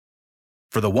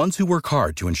For the ones who work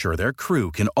hard to ensure their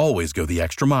crew can always go the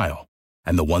extra mile,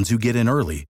 and the ones who get in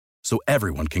early so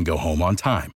everyone can go home on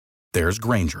time, there's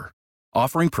Grainger,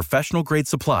 offering professional-grade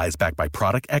supplies backed by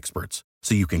product experts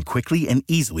so you can quickly and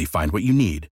easily find what you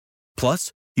need.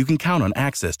 Plus, you can count on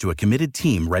access to a committed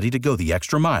team ready to go the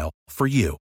extra mile for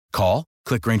you. Call,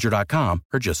 click Grainger.com,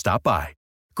 or just stop by.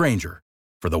 Grainger,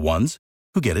 for the ones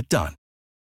who get it done.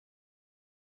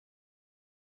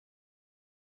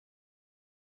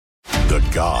 The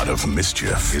god of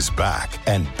mischief is back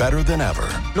and better than ever.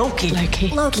 Loki.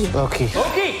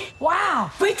 Wow,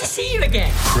 great to see you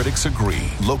again. Critics agree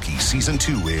Loki Season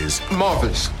 2 is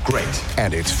marvelous. Great.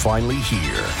 And it's finally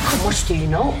here. How much do you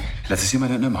know? Let's assume I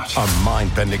don't know much. A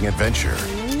mind-bending adventure.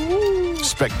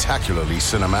 Spectacularly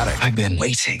cinematic. I've been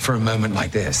waiting for a moment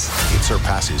like this. It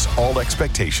surpasses all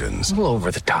expectations. A little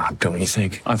over the top, don't you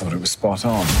think? I thought it was spot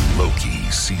on. Loki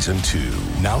Season 2.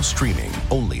 Now streaming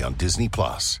only on Disney+.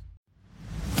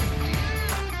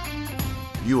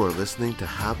 You are listening to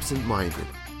Habsent Minded,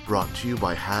 brought to you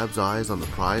by Habs Eyes on the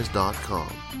Prize.com.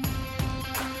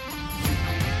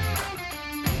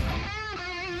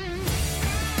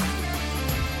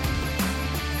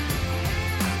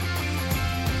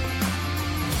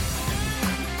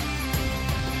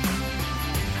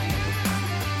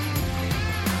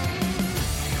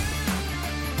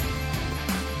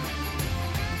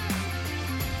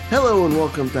 Hello and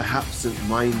welcome to Habsent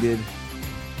Minded.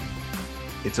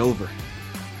 It's over.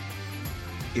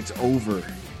 It's over.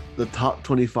 The top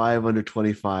 25 under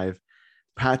 25.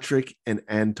 Patrick and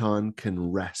Anton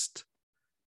can rest.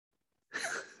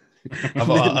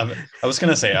 I was going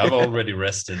to say, I've already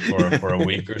rested for a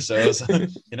week or so. It's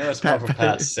more for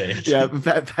Pat's sake. Yeah,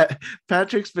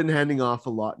 Patrick's been handing off a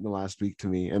lot in the last week to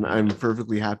me, and I'm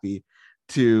perfectly happy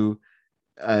to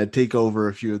take over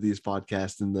a few of these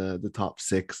podcasts in the top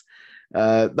six.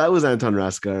 That was Anton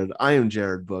Rasegård. I am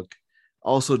Jared Book.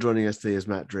 Also joining us today is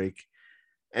Matt Drake.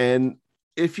 And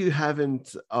if you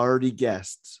haven't already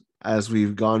guessed, as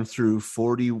we've gone through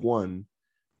 41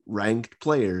 ranked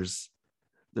players,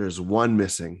 there's one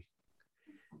missing,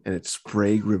 and it's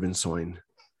Sprague Ribinsoin.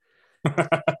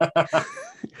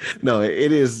 No,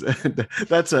 it is.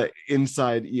 That's an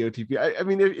inside EOTP. I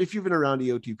mean, if you've been around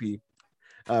EOTP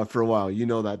for a while, you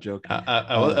know that joke.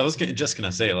 I was just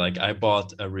gonna say, like, I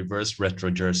bought a reverse retro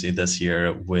jersey this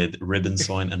year with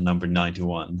Ribinsoin and number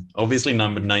 91. Obviously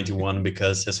number 91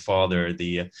 because his father,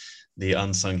 the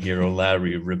unsung hero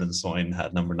Larry Ribinsoin,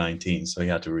 had number 19, so he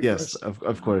had to reverse. Yes,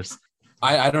 of course.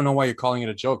 I don't know why you're calling it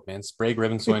a joke, man. Sprague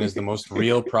Ribinsoin is the most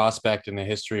real prospect in the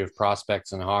history of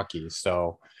prospects in hockey.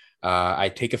 So I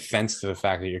take offense to the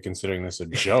fact that you're considering this a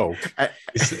joke.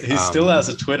 He still has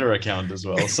a Twitter account as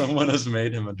well. Someone has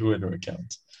made him a Twitter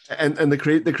account. And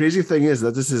the crazy thing is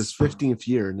that this is his 15th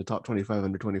year in the top 25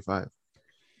 under 25.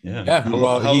 Yeah.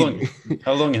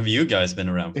 How long have you guys been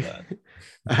around for that?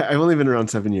 I've only been around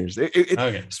 7 years.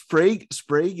 Okay.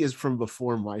 Sprague is from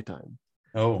before my time.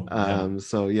 Oh. Yeah.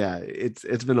 So yeah, it's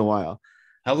been a while.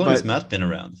 How long has Matt been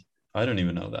around? I don't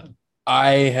even know that.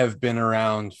 I have been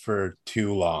around for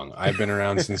too long. I've been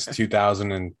around since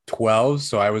 2012.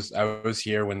 So I was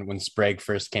here when Sprague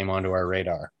first came onto our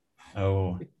radar.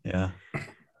 Oh, yeah.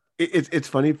 It's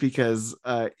funny because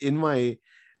at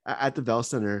the Bell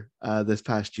Center this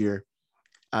past year,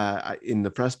 in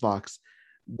the press box,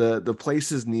 the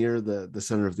places near the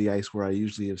center of the ice where I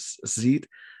usually have sit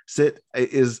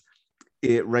is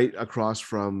it right across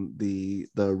from the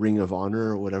Ring of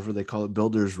Honor or whatever they call it,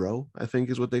 Builders Row, I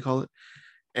think is what they call it.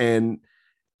 And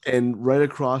right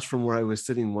across from where I was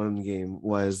sitting one game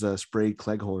was Sprague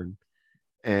Cleghorn.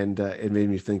 And it made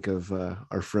me think of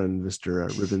our friend, Mr.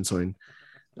 Ribinsoin,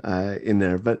 in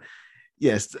there. But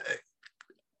yes,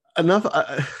 enough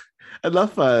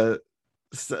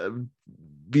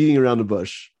beating around the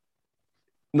bush.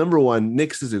 Number one,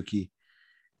 Nick Suzuki.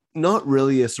 Not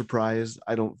really a surprise,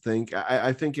 I don't think.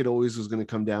 I think it always was going to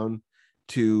come down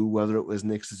to whether it was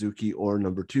Nick Suzuki or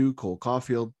number two, Cole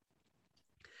Caulfield.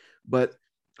 But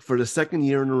for the second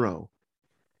year in a row,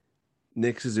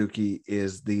 Nick Suzuki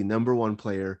is the number one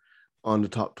player on the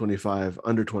top 25,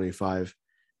 under 25.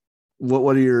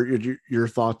 What are your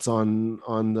thoughts on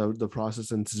the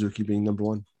process and Suzuki being number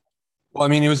one? Well, I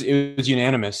mean, it was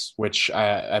unanimous, which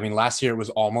I mean, last year it was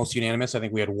almost unanimous. I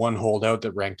think we had one holdout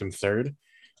that ranked him third.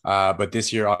 But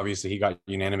this year, obviously, he got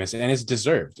unanimous and it's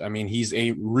deserved. I mean, he's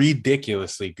a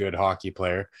ridiculously good hockey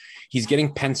player. He's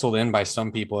getting penciled in by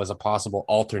some people as a possible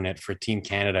alternate for Team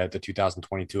Canada at the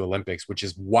 2022 Olympics, which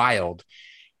is wild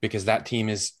because that team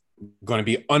is going to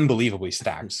be unbelievably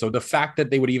stacked. So the fact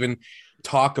that they would even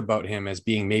talk about him as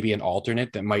being maybe an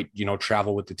alternate that might,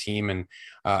 travel with the team and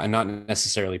not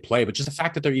necessarily play, but just the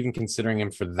fact that they're even considering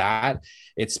him for that,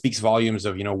 it speaks volumes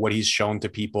of, what he's shown to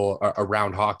people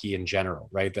around hockey in general,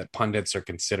 right? That pundits are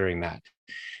considering that,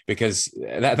 because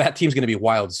that team's going to be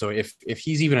wild. So if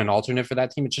he's even an alternate for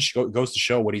that team, it just goes to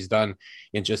show what he's done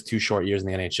in just 2 short years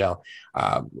in the NHL.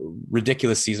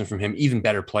 Ridiculous season from him, even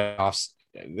better playoffs.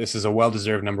 This is a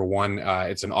well-deserved number one.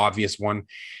 It's an obvious one,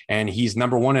 and he's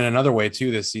number one in another way too.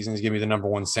 This season, he's going to be the number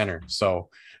one center. So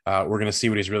we're going to see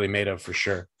what he's really made of for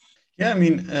sure. Yeah, I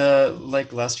mean,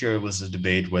 like last year, it was a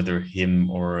debate whether him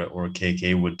or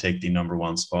KK would take the number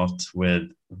one spot,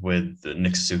 with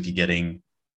Nick Suzuki getting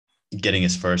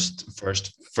his first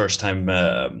time.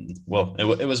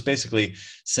 It was basically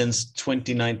since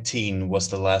 2019 was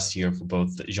the last year for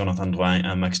both Jonathan Drouin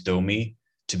and Max Domi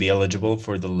to be eligible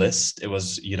for the list. It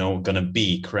was, going to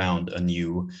be crowned a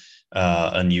new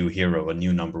hero, a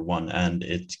new number one, and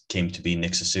it came to be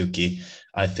Nick Suzuki.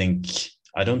 I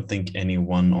don't think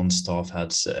anyone on staff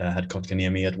had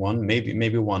Kotkaniemi at one.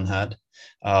 Maybe one had,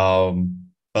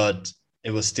 but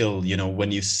it was still,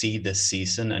 when you see this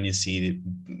season and you see,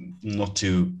 not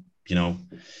to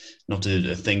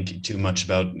think too much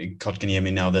about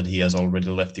Kotkaniemi now that he has already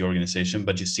left the organization,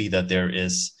 but you see that there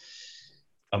is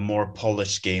a more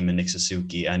polished game in Nick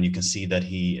Suzuki, and you can see that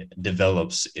he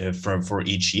develops for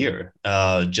each year.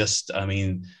 I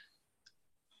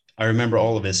remember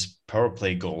all of his power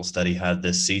play goals that he had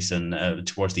this season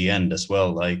towards the end as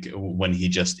well, like when he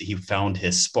found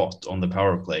his spot on the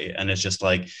power play. And it's just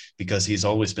like, because he's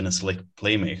always been a slick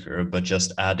playmaker, but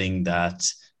just adding that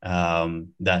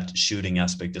shooting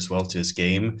aspect as well to his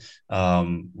game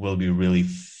will be really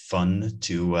fun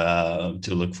to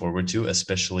look forward to,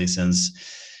 especially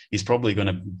since he's probably going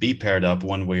to be paired up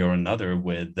one way or another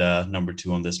with number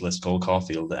 2 on this list, Cole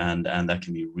Caulfield, and that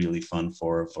can be really fun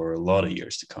for a lot of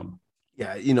years to come.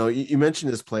 Yeah, you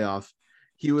mentioned his playoff.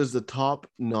 He was the top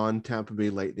non-Tampa Bay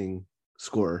Lightning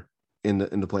scorer in the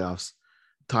playoffs,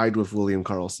 tied with William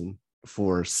Karlsson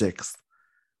for 6th,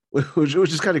 which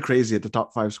is kind of crazy. At the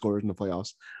top 5 scorers in the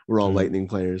playoffs were all Lightning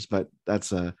players, but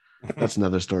that's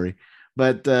another story.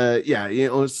 But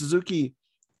Suzuki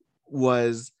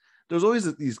there's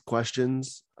always these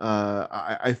questions.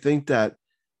 I think that,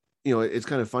 it's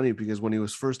kind of funny because when he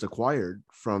was first acquired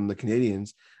from the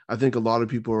Canadiens, I think a lot of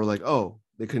people were like, oh,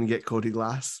 they couldn't get Cody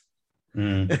Glass.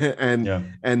 And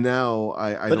now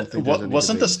I don't think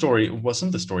wasn't the story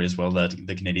as well that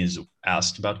the Canadiens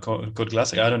asked about Cody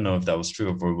Glass? I don't know if that was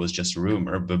true or it was just a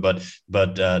rumor, but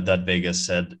that Vegas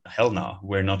said, hell no,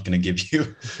 we're not going to give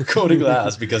you Cody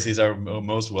Glass because he's our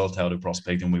most well-touted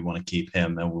prospect and we want to keep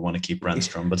him and we want to keep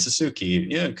Renstrom. But Suzuki,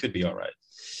 it could be all right.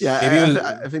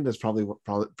 Yeah, I think that's probably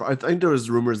I think there was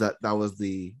rumors that was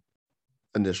the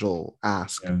initial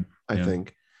ask. I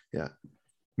think.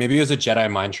 Maybe it was a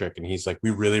Jedi mind trick, and he's like, "We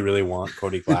really, really want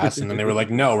Cody Glass," and then they were like,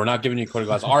 "No, we're not giving you Cody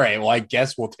Glass." All right, well, I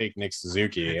guess we'll take Nick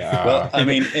Suzuki. Well, I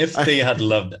mean, if they had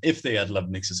loved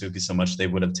Nick Suzuki so much, they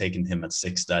would have taken him at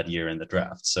 6 that year in the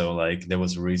draft. So, like, there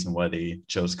was a reason why they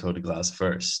chose Cody Glass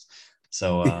first.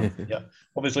 So,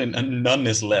 obviously, none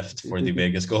is left for the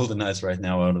Vegas Golden Knights right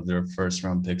now out of their first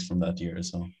round picks from that year.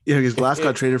 So, because Glass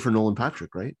got traded for Nolan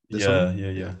Patrick, right?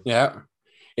 Yeah.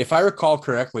 If I recall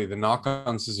correctly, the knock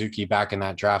on Suzuki back in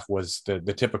that draft was the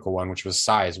typical one, which was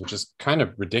size, which is kind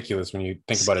of ridiculous when you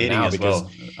think about it now. Because,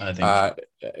 I think.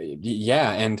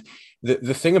 And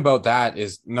the thing about that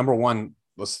is, number one,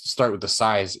 let's start with the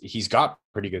size. He's got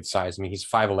pretty good size. I mean, he's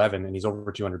 5'11" and he's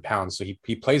over 200 pounds. So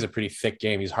he plays a pretty thick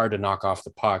game. He's hard to knock off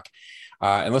the puck.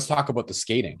 And let's talk about the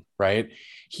skating, right?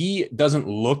 He doesn't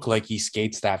look like he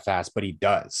skates that fast, but he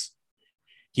does.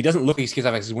 He doesn't look like he skates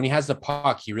that fast. When he has the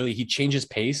puck, he changes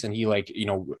pace and he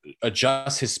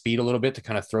adjusts his speed a little bit to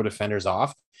kind of throw defenders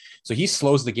off. So he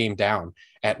slows the game down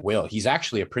at will. He's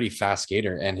actually a pretty fast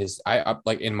skater. And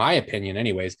in my opinion,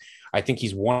 anyways, I think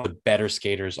he's one of the better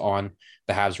skaters on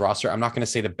the Habs roster. I'm not going to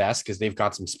say the best because they've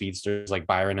got some speedsters like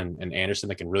Byron and Anderson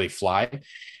that can really fly.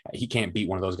 He can't beat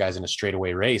one of those guys in a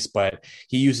straightaway race, but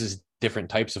he uses different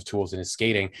types of tools in his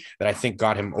skating that I think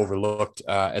got him overlooked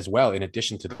as well, in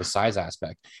addition to the size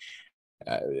aspect.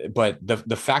 But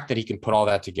the fact that he can put all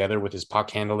that together with his puck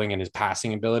handling and his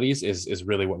passing abilities is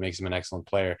really what makes him an excellent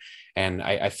player. And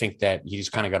I think that he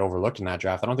just kind of got overlooked in that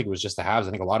draft. I don't think it was just the Habs.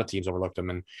 I think a lot of teams overlooked him.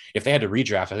 And if they had to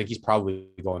redraft, I think he's probably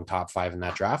going top 5 in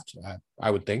that draft. I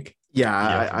would think.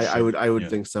 I would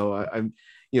think so. I'm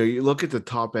you look at the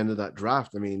top end of that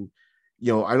draft. I mean,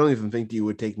 I don't even think you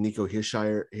would take Nico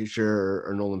Hischier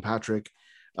or Nolan Patrick.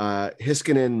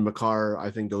 Hiskinen, Makar, I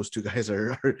think those two guys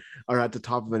are at the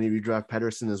top of any redraft.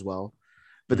 Pedersen as well.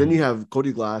 But then you have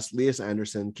Cody Glass, Elias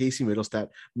Anderson, Casey Middlestat,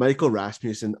 Michael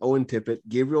Rasmussen, Owen Tippett,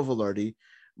 Gabriel Velarde,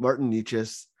 Martin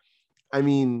Necas. I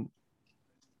mean,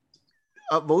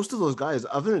 most of those guys,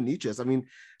 other than Necas, I mean,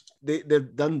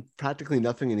 they've done practically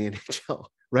nothing in the NHL,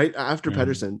 right? After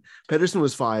Pettersson. Pettersson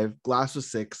was 5, Glass was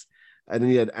 6, and then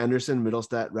you had Anderson,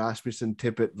 Middlestat, Rasmussen,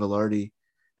 Tippett, Velarde,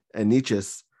 and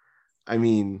Necas. I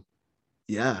mean,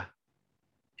 yeah.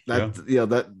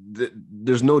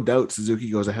 There's no doubt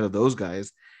Suzuki goes ahead of those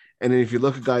guys. And then if you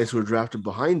look at guys who are drafted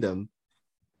behind them,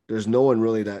 there's no one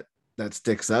really that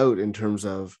sticks out in terms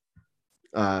of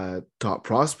top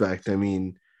prospect. I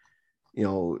mean, you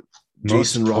know,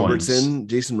 Jason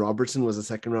Robertson was a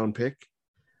second round pick,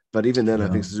 but even then I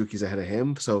think Suzuki's ahead of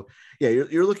him. So yeah,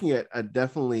 you're looking at a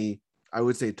definitely, I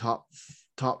would say top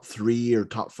 3 or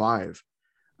top 5,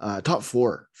 top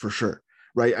 4 for sure.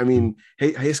 Right. I mean,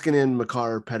 Heiskanen,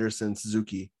 Makar, Pettersson,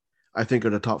 Suzuki, I think are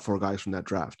the top 4 guys from that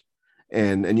draft.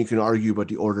 And you can argue about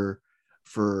the order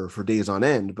for days on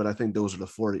end, but I think those are the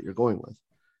 4 that you're going with.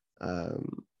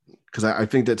 Because I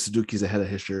think that Suzuki's ahead of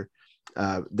Hischier,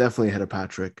 definitely ahead of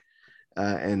Patrick.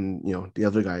 And, you know, the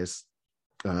other guys,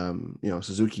 you know,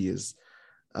 Suzuki is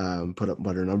put up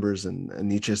better numbers and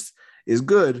Necas is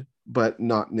good, but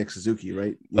not Nick Suzuki,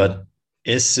 right? But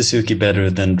is Suzuki better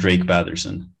than Drake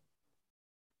Batherson?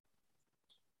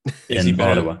 In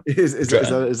Ottawa. Is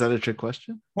that a trick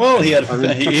question? Well,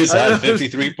 he's had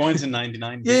 53 points in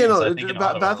 99 games.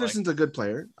 Batherson's a good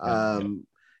player.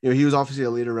 You know, he was obviously a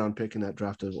later round pick in that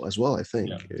draft as well, I think.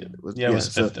 It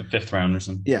was fifth round or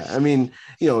something. Yeah, I mean,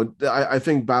 you know, I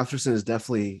think Batherson is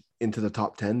definitely into the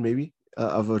top 10 maybe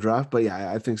of a draft, but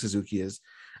yeah, I think Suzuki is.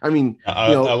 I mean,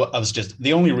 I was just,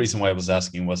 the only reason why I was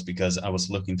asking was because I was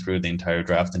looking through the entire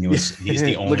draft, and he's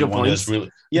the only one who's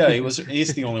really,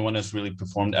 he's the only one who's really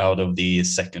performed out of the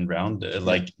second round,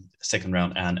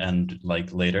 and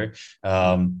like later.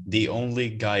 The only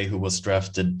guy who was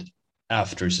drafted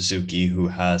after Suzuki who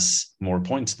has more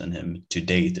points than him to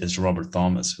date is Robert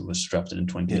Thomas, who was drafted in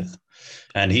 20th,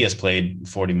 and he has played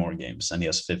 40 more games and he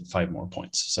has 5 more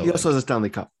points. So he also has a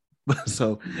Stanley Cup.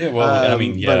 So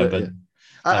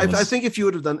I think if you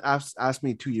would have asked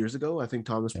me 2 years ago, I think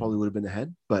Thomas probably would have been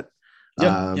ahead. But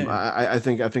I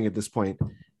think at this point,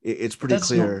 it's pretty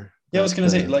clear. I was going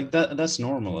to say, like, that's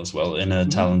normal as well in a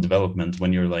talent development.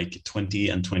 When you're like 20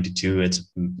 and 22,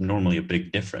 it's normally a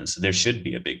big difference. There should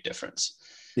be a big difference.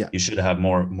 Yeah, you should have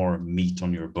more meat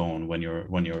on your bone when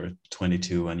you're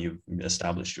 22 and you've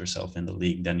established yourself in the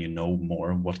league. Then you know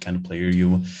more what kind of player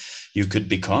you could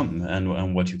become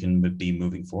and what you can be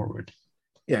moving forward.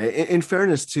 Yeah, in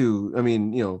fairness too, I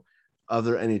mean, you know,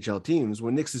 other NHL teams,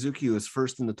 when Nick Suzuki was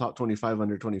first in the top 25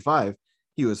 under 25,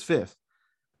 he was 5th,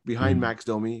 behind Max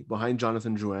Domi, behind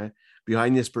Jonathan Drouin,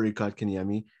 behind Jesperi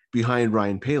Kotkaniemi, behind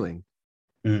Ryan Poehling.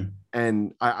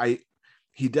 And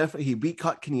he beat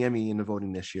Kotkaniemi in the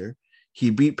voting this year. He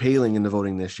beat Poehling in the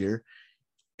voting this year.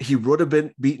 He would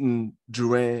have beaten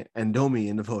Drouin and Domi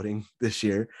in the voting this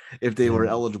year if they were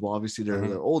eligible. Obviously,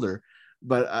 they're older,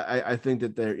 but I think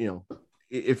that they're, you know,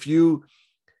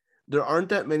 there aren't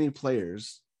that many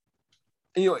players,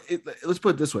 and, you know, let's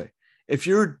put it this way. If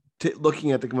you're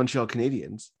looking at the Montreal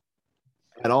Canadiens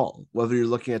at all, whether you're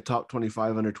looking at top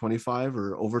 25 under 25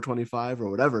 or over 25 or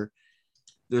whatever,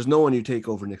 there's no one you take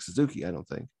over Nick Suzuki. I don't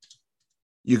think.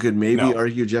 You could maybe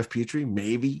argue Jeff Petrie,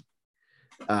 maybe.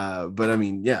 But I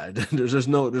mean, yeah, there's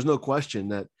no question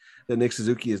that Nick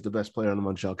Suzuki is the best player on the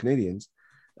Montreal Canadiens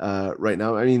right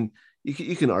now. I mean,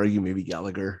 you can argue maybe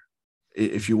Gallagher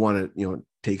if you want to, you know,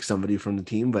 take somebody from the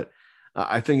team, but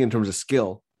I think in terms of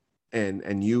skill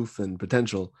and youth and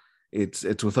potential, it's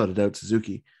without a doubt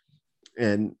Suzuki.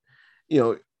 And, you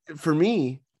know, for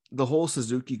me, the whole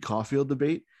Suzuki Caulfield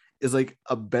debate is like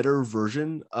a better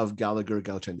version of Gallagher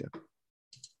Galchenyuk,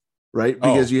 right?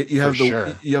 Because you have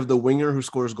the winger who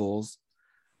scores goals,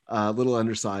 a little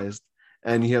undersized,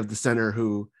 and you have the center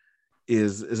who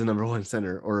is a number one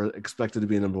center or expected to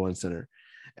be a number one center.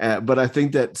 But I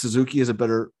think that Suzuki is a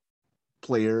better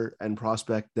player and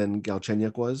prospect than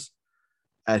Galchenyuk was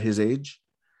at his age,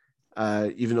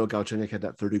 even though Galchenyuk had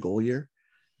that 30-goal year.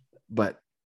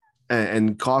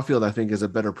 And Caulfield, I think, is a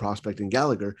better prospect than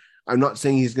Gallagher. I'm not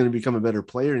saying he's going to become a better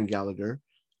player in Gallagher.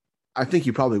 I think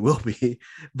he probably will be,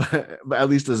 but at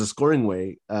least as a scoring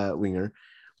winger.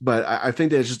 But I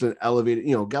think that it's just an elevated,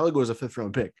 you know, Gallagher was a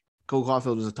 5th-round pick. Cole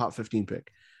Caulfield was a top 15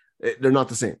 pick. They're not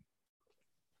the same.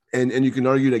 And you can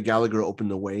argue that Gallagher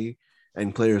opened the way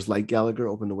and players like Gallagher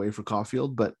opened the way for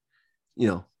Caulfield. But, you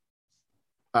know,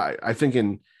 I think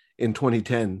in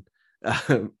 2010,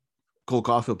 Cole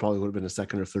Caulfield probably would have been a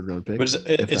 2nd or 3rd-round pick. But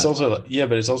it's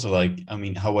also like, I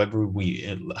mean,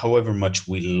 however much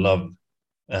we love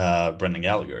Brendan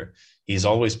Gallagher. He's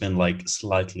always been like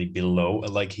slightly below,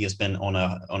 like he has been on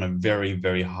a very,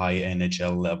 very high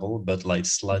NHL level, but like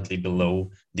slightly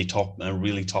below the top,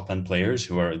 really top end players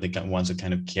who are the ones that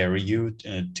kind of carry you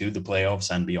to the playoffs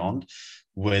and beyond.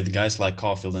 With guys like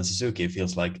Caulfield and Suzuki, it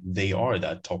feels like they are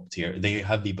that top tier. They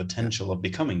have the potential of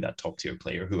becoming that top tier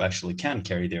player who actually can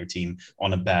carry their team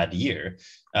on a bad year.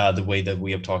 The way that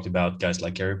we have talked about guys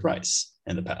like Carey Price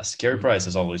in the past. Carey Price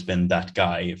has always been that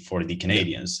guy for the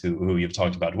Canadiens who you've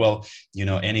talked about. Well, you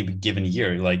know, any given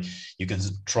year, like you can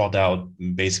trot out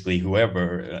basically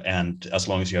whoever, and as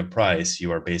long as you have Price,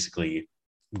 you are basically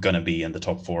going to be in the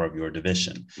top 4 of your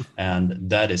division. And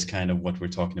that is kind of what we're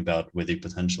talking about with the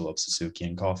potential of Suzuki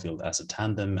and Caulfield as a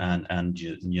tandem and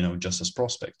you know, just as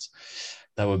prospects.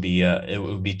 That would be it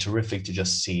would be terrific to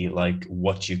just see like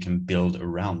what you can build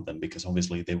around them, because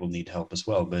obviously they will need help as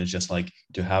well, but it's just like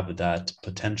to have that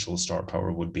potential star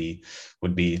power would be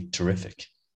terrific.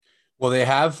 Well, they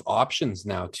have options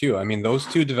now too. I mean, those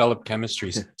two developed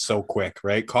chemistry so quick,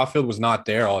 right? Caulfield was not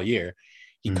there all year.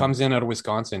 He comes in out of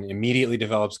Wisconsin, immediately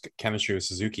develops chemistry with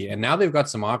Suzuki, and now they've got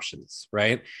some options,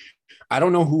 right? I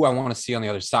don't know who I want to see on the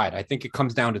other side. I think it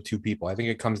comes down to 2 people. I think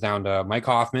it comes down to Mike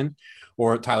Hoffman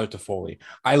or Tyler Toffoli.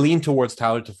 I lean towards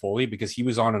Tyler Toffoli because he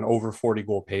was on an over 40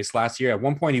 goal pace last year. At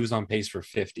one point, he was on pace for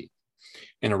 50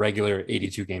 in a regular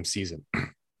 82 game season.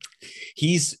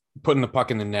 He's putting the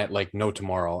puck in the net like no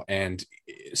tomorrow. And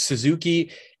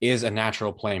Suzuki is a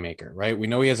natural playmaker, right? We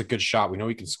know he has a good shot. We know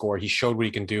he can score. He showed what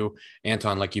he can do.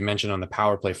 Anton, like you mentioned on the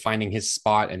power play, finding his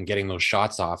spot and getting those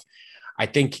shots off. I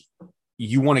think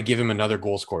you want to give him another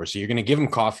goal scorer. So you're going to give him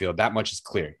Caulfield. That much is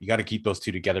clear. You got to keep those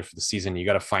two together for the season. You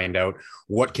got to find out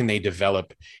what can they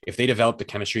develop. If they develop the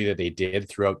chemistry that they did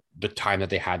throughout the time that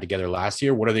they had together last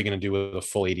year, what are they going to do with a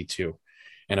full 82?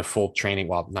 And a full training,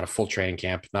 well, not a full training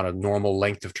camp, not a normal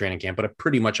length of training camp, but a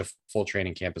pretty much a full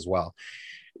training camp as well.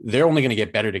 They're only going to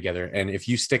get better together. And if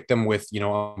you stick them with, you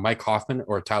know, Mike Hoffman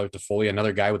or Tyler Toffoli,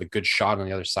 another guy with a good shot on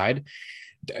the other side,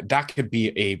 that could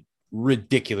be a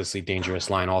ridiculously dangerous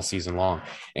line all season long.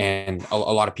 And a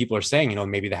lot of people are saying, you know,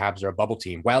 maybe the Habs are a bubble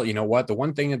team. Well, you know what? The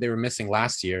one thing that they were missing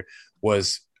last year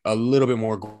was a little bit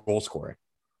more goal scoring.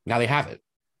 Now they have it.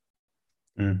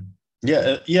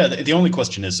 Yeah. The only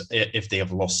question is if they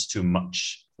have lost too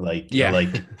much, like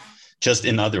just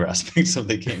in other aspects of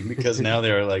the game, because now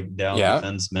they're like down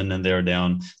defensemen and they're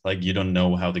down, like you don't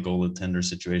know how the goaltender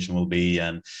situation will be,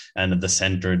 and the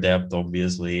center depth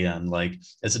obviously, and like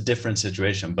it's a different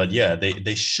situation. But yeah,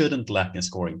 they shouldn't lack in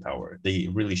scoring power. They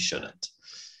really shouldn't.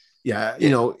 Yeah, you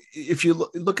know, if you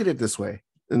look at it this way,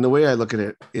 and the way I look at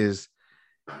it is,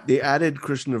 they added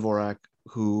Christian Dvorak,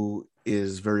 who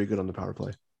is very good on the power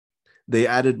play. They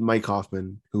added Mike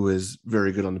Hoffman, who is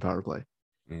very good on the power play.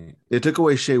 They took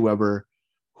away Shea Weber,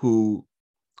 who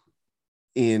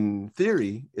in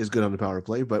theory is good on the power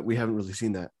play, but we haven't really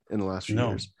seen that in the last few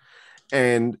years.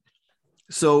 And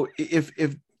so if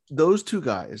those 2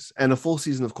 guys and a full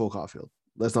season of Cole Caulfield,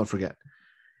 let's not forget,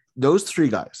 those 3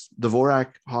 guys,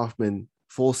 Dvorak, Hoffman,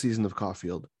 full season of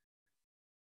Caulfield,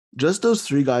 just those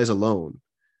 3 guys alone,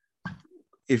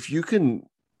 if you can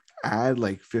add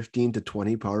like 15 to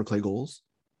 20 power play goals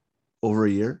over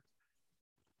a year,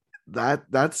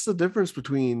 that's the difference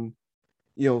between,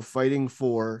 you know, fighting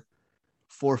for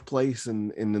 4th place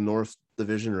in the North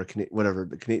Division or whatever,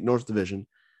 the North Division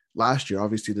last year.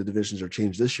 Obviously the divisions are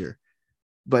changed this year,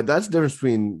 but that's the difference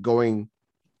between going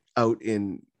out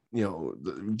in, you know,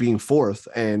 being 4th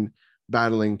and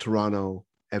battling Toronto,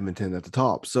 Edmonton at the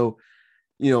top. So,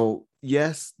 you know,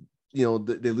 yes, you know,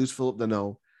 they lose Philip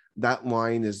Danault. That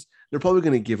line is, they're probably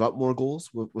going to give up more goals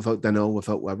without Danault,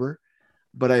 without Weber.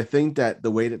 But I think that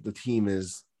the way that the team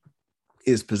is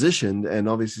positioned, and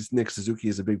obviously Nick Suzuki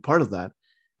is a big part of that,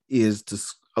 is to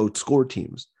outscore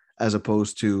teams as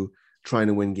opposed to trying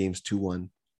to win games 2-1,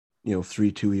 you know,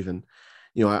 3-2 even.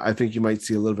 You know, I think you might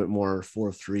see a little bit more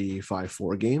 4-3,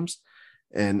 5-4 games,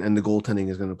 and the goaltending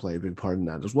is going to play a big part in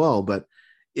that as well. But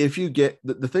if you get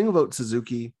the thing about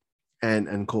Suzuki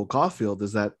and Cole Caulfield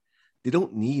is that they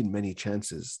don't need many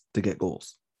chances to get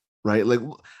goals, right? Like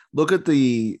look at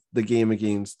the game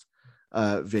against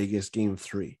Vegas, game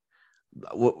 3.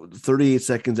 38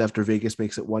 seconds after Vegas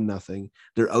makes it 1-0,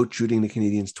 they're out shooting the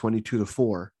Canadiens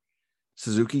 22-4.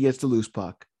 Suzuki gets the loose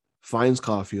puck, finds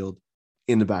Caulfield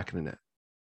in the back of the net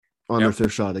on their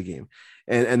 5th shot of the game.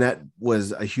 And that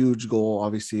was a huge goal.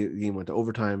 Obviously, the game went to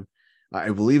overtime. I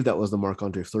believe that was the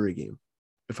Marc-Andre Fleury game,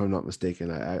 if I'm not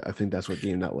mistaken. I think that's what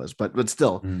game that was. But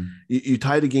still, you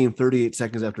tie the game 38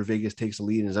 seconds after Vegas takes a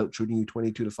lead and is out shooting you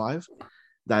 22-5.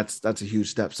 That's a huge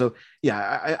step. So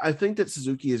yeah, I think that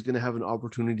Suzuki is going to have an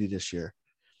opportunity this year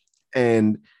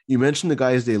And you mentioned the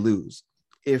guys they lose.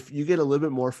 If you get a little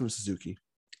bit more from Suzuki,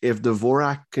 if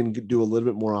Dvorak can do a little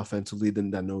bit more offensively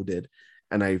than Danault did,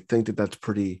 and I think that's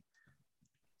pretty,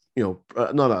 not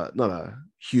a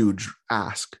huge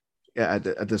ask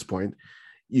at this point.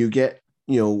 You get,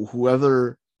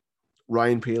 whoever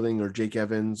Ryan Poehling or Jake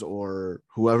Evans or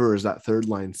whoever is that third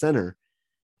line center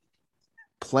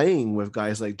playing with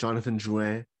guys like Jonathan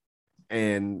Drouin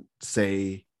and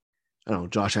say, I don't know,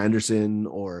 Josh Anderson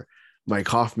or Mike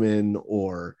Hoffman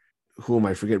or who am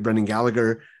I forget? Brendan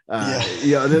Gallagher.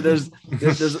 There's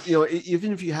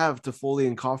even if you have Toffoli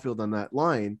and Caulfield on that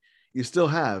line, you still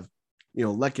have,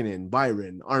 Lehkonen,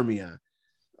 Byron, Armia,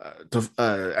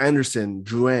 Anderson,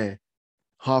 Drouin,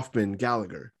 Hoffman,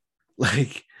 Gallagher.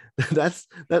 Like that's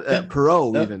that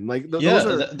Perot even like those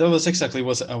are. That was exactly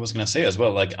what I was gonna say as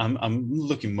well. Like I'm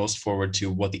looking most forward to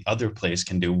what the other players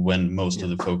can do when most of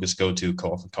the focus go to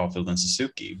Caulfield and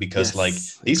Suzuki, because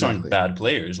these aren't bad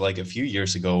players. Like a few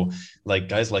years ago, like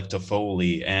guys like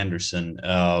Toffoli, Anderson,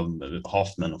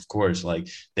 Hoffman, of course, like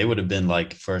they would have been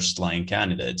like first line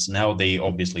candidates. Now they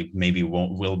obviously maybe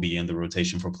will be in the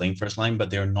rotation for playing first line, but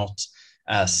they're not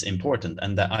as important.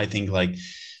 And that I think like.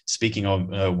 Speaking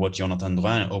of what Jonathan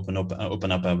Drouin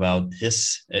open up about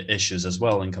his issues as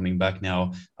well and coming back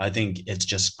now, I think it's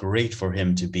just great for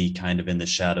him to be kind of in the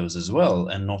shadows as well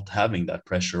and not having that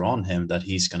pressure on him that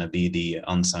he's going to be the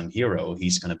unsung hero.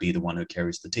 He's going to be the one who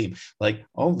carries the team. Like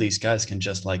all these guys can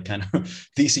just like kind of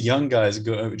these young guys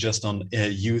go just on a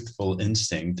youthful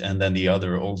instinct, and then the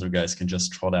other older guys can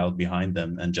just trot out behind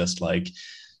them and just like,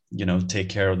 take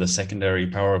care of the secondary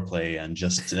power play and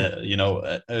just,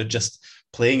 just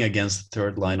playing against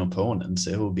third line opponents.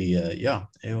 It will be,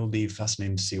 it will be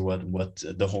fascinating to see what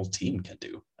the whole team can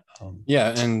do.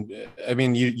 And I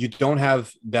mean, you don't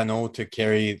have Danault to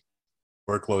carry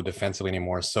workload defensively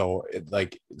anymore. So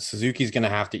Suzuki's going to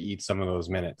have to eat some of those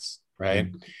minutes, right?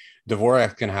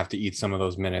 Dvorak's going to have to eat some of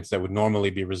those minutes that would normally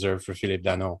be reserved for Philippe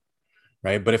Danault,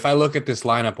 right? But if I look at this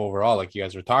lineup overall, like you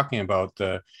guys were talking about,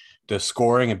 the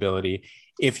scoring ability,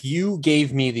 if you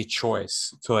gave me the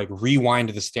choice to like rewind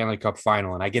to the Stanley Cup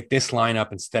final and I get this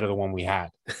lineup instead of the one we had,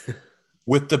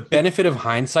 with the benefit of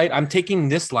hindsight, I'm taking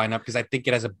this lineup because I think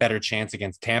it has a better chance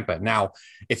against Tampa. Now,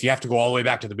 if you have to go all the way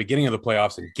back to the beginning of the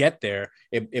playoffs and get there,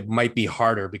 it might be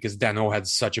harder because Danault had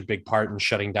such a big part in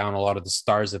shutting down a lot of the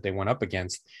stars that they went up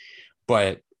against.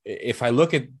 But if I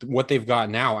look at what they've got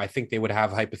now, I think they would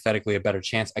have hypothetically a better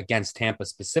chance against Tampa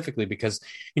specifically because,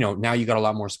 now you got a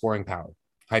lot more scoring power,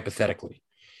 hypothetically.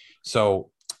 So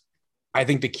I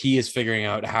think the key is figuring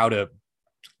out how to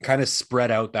kind of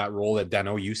spread out that role that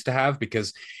Danault used to have,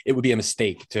 because it would be a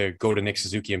mistake to go to Nick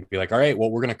Suzuki and be like, all right, well,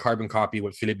 we're going to carbon copy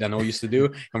what Philippe Danault used to do,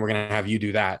 and we're going to have you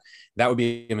do that. That would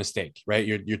be a mistake, right?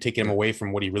 You're taking him away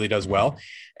from what he really does well.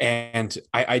 And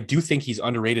I do think he's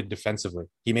underrated defensively.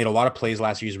 He made a lot of plays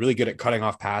last year. He's really good at cutting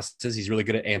off passes. He's really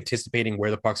good at anticipating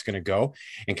where the puck's going to go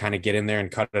and kind of get in there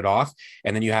and cut it off.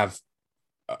 And then you have,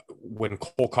 when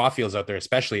Cole Caulfield's out there,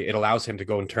 especially, it allows him to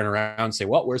go and turn around and say,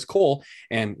 well, where's Cole?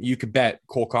 And you could bet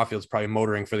Cole Caulfield's probably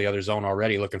motoring for the other zone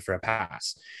already, looking for a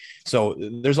pass. So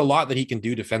there's a lot that he can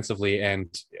do defensively. And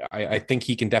I think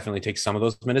he can definitely take some of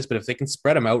those minutes, but if they can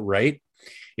spread them out right,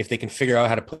 if they can figure out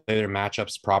how to play their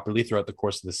matchups properly throughout the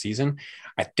course of the season,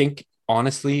 I think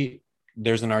honestly,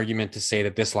 there's an argument to say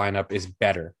that this lineup is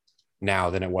better now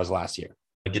than it was last year.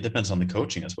 Like it depends on the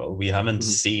coaching as well. We haven't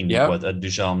seen what a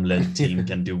Ducharme-led team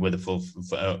can do with a full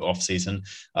off season.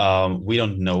 We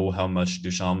don't know how much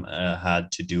Ducharme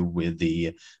had to do with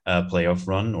the playoff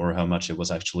run, or how much it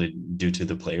was actually due to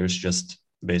the players just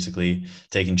basically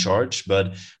taking charge.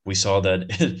 But we saw that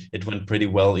it went pretty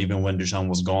well even when Ducharme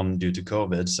was gone due to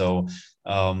COVID. So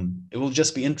it will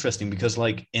just be interesting because,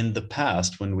 like in the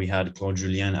past, when we had Claude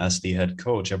Julien as the head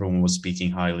coach, everyone was speaking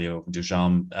highly of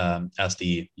Ducharme as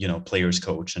the players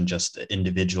coach and just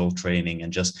individual training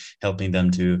and just helping them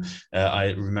to.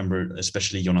 I remember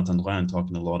especially Jonathan Drouin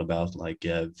talking a lot about like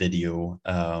video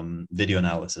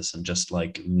analysis and just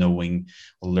like knowing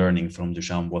or learning from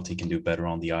Ducharme what he can do better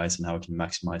on the ice and how he can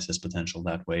maximize his potential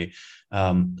that way.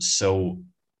 So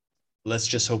let's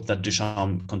just hope that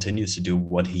Ducharme continues to do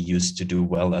what he used to do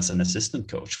well as an assistant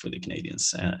coach for the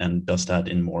Canadiens, and does that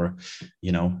in more,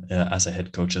 as a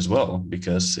head coach as well.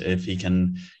 Because if he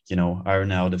can,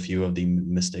 iron out a few of the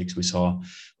mistakes we saw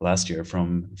last year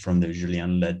from the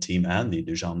Julien-led team and the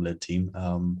Ducharme-led team,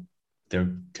 there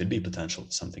could be potential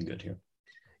for something good here.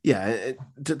 Yeah,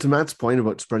 to Matt's point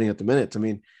about spreading out the minutes, I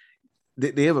mean,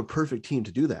 they have a perfect team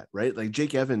to do that, right? Like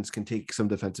Jake Evans can take some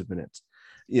defensive minutes,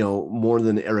 more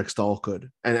than Eric Stahl could,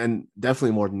 and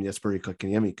definitely more than Jesperi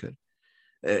Kotkaniemi could.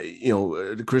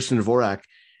 Christian Dvorak,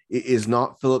 is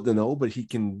not Philip Deneau, but he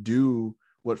can do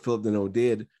what Philip Deneau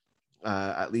did,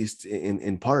 at least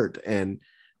in part. And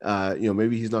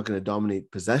maybe he's not going to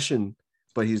dominate possession,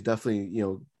 but he's definitely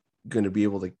going to be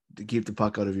able to keep the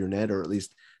puck out of your net, or at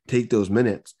least take those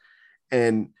minutes.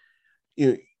 And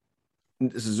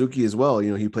Suzuki as well,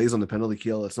 he plays on the penalty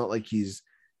kill. It's not like he's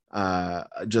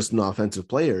just an offensive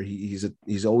player.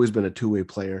 He's always been a two-way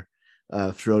player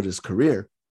throughout his career.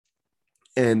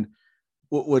 And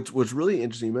what's really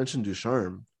interesting, you mentioned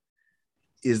Ducharme,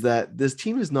 is that this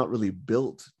team is not really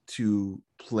built to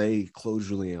play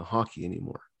closure in hockey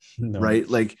anymore. No. Right?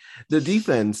 Like the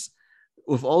defense,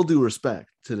 with all due respect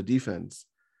to the defense,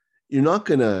 you're not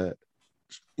going to,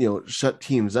 shut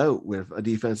teams out with a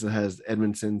defense that has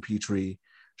Edmondson, Petrie,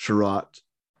 Sherratt,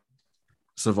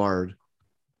 Savard,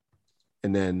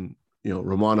 and then,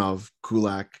 Romanov,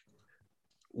 Kulak,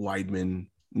 Weidman,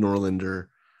 Norlinder,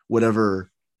 whatever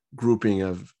grouping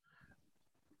of,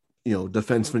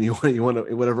 defensemen you want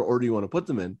to, whatever order you want to put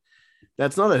them in.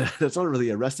 That's not really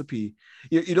a recipe.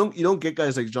 You don't get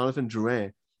guys like Jonathan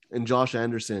Drouin and Josh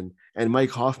Anderson and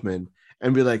Mike Hoffman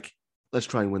and be like, let's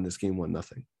try and win this game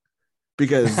 1-0,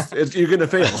 because you're gonna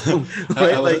fail.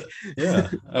 Right?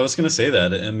 I was gonna say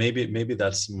that, and maybe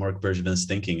that's Mark Bergevin's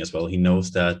thinking as well. He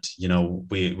knows that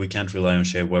we can't rely on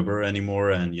Shea Weber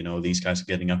anymore, and these guys are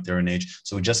getting up there in age,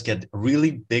 so we just get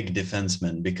really big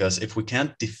defensemen, because if we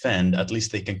can't defend, at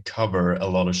least they can cover a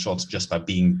lot of shots just by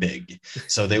being big.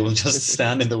 So they will just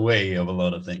stand in the way of a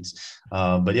lot of things.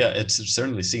 But yeah, it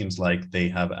certainly seems like they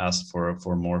have asked for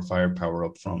more firepower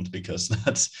up front, because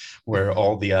that's where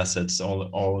all the assets,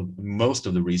 most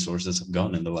of the resources have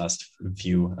gone in the last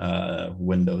few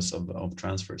windows of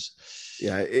transfers.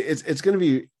 Yeah, it's going to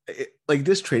be like,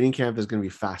 this training camp is going to be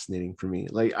fascinating for me.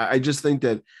 Like, I just think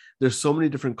that there's so many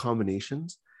different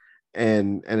combinations,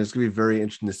 and it's going to be very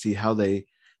interesting to see how they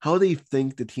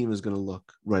think the team is going to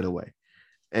look right away.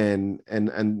 And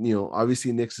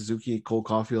obviously Nick Suzuki, Cole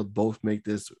Caulfield both make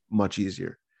this much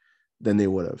easier than they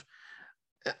would have.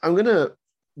 I'm going to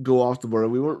go off the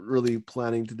board. We weren't really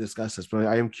planning to discuss this, but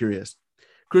I am curious.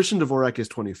 Christian Dvorak is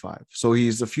 25, so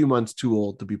he's a few months too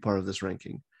old to be part of this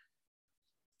ranking.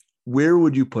 Where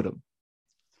would you put him?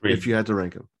 3. If you had to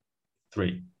rank him?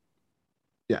 3.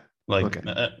 Yeah. Like,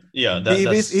 okay.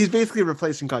 He's basically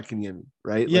replacing Kotkaniemi,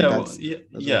 right?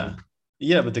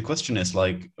 Yeah, but the question is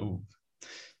like,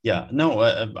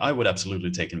 I would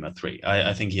absolutely take him at 3.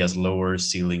 I think he has lower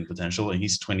ceiling potential.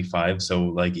 He's 25, so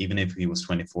like, even if he was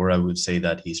 24, I would say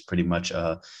that he's pretty much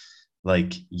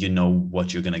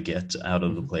what you're gonna get out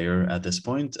of the player at this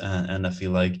point. And I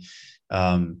feel like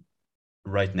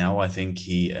right now, I think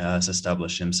he has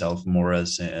established himself more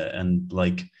as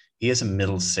he is a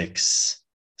middle 6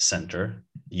 center.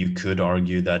 You could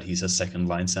argue that he's a second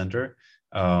line center,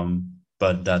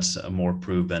 but that's a more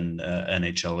proven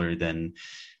NHLer than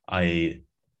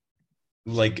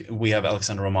we have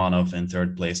Alexander Romanov in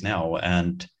 3rd place now,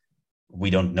 and we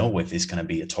don't know if he's going to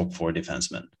be a top 4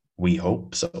 defenseman. We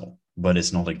hope so, but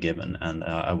it's not a given, and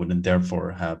I wouldn't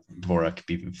therefore have Dvorak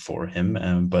be before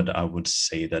him, but I would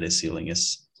say that his ceiling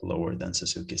is lower than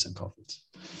Suzuki's and Caulfield's.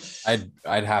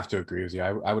 I'd have to agree with you.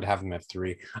 I would have him at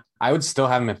 3. I would still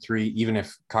have him at 3, even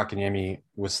if Kotkaniemi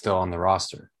was still on the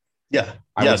roster. I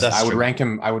would rank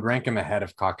him ahead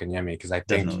of Kotkaniemi, because I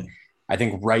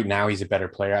think right now he's a better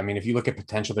player. I mean, if you look at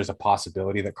potential, there's a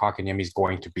possibility that Kotkaniemi is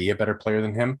going to be a better player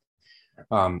than him.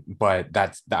 But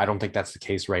I don't think that's the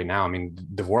case right now. I mean,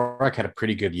 Dvorak had a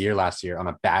pretty good year last year on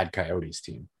a bad Coyotes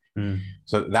team.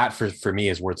 So that for me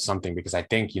is worth something, because I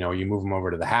think, you move him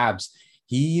over to the Habs,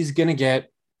 he's going to get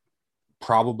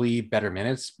probably better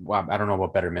minutes. Well, I don't know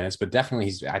about better minutes, but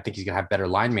definitely I think he's going to have better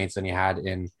line mates than he had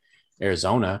in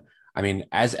Arizona. I mean,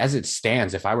 as it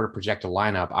stands, if I were to project a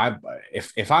lineup,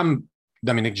 if I'm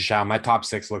Dominic Ducharme, my top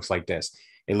 6 looks like this.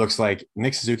 It looks like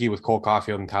Nick Suzuki with Cole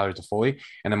Caulfield and Tyler Toffoli.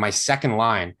 And then my second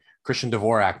line, Christian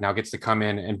Dvorak, now gets to come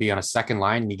in and be on a second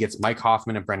line, and he gets Mike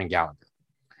Hoffman and Brendan Gallagher.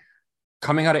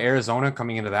 Coming out of Arizona,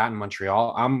 coming into that in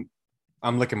Montreal,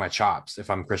 I'm licking my chops if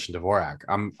I'm Christian Dvorak.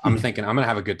 I'm thinking I'm going to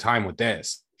have a good time with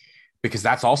this, because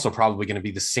that's also probably going to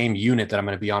be the same unit that I'm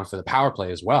going to be on for the power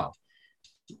play as well.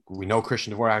 We know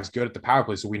Christian Dvorak's good at the power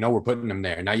play, so we know we're putting him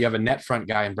there. Now you have a net front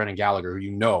guy in Brendan Gallagher,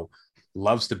 who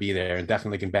loves to be there and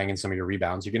definitely can bang in some of your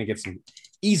rebounds. You're going to get some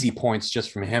easy points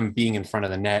just from him being in front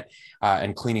of the net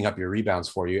and cleaning up your rebounds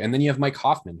for you. And then you have Mike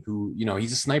Hoffman, who,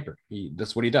 he's a sniper.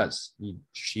 That's what he does. He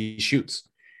shoots.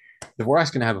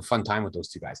 Dvorak's going to have a fun time with those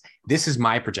 2 guys. This is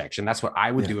my projection. That's what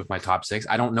I would do with my top 6.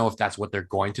 I don't know if that's what they're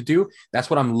going to do. That's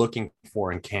what I'm looking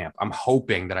for in camp. I'm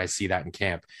hoping that I see that in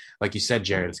camp. Like you said,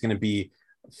 Jared, it's going to be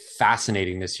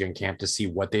fascinating this year in camp to see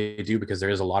what they do, because there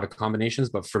is a lot of combinations.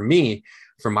 But for me,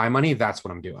 for my money, that's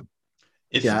what I'm doing.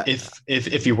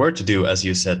 If you were to do as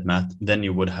you said, Matt, then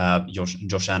you would have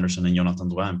Josh Anderson and Jonathan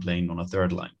Drouin playing on a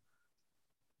third line.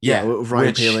 Yeah, with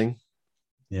Ryan Poehling.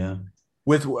 Yeah.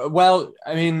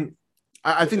 I mean,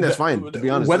 I think that's fine, to be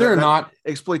honest. Whether or not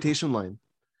exploitation line.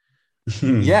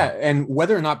 Yeah, and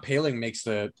whether or not Poehling makes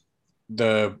the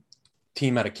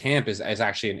team out of camp is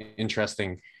actually an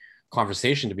interesting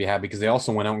conversation to be had, because they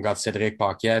also went out and got Cédric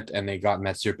Paquette and they got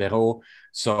Mathieu Perreault.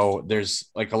 So there's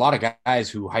like a lot of guys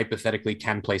who hypothetically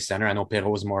can play center. I know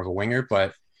Perreault is more of a winger,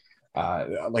 but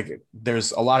like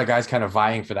there's a lot of guys kind of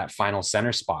vying for that final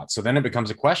center spot. So then it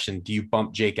becomes a question: do you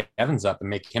bump Jake Evans up and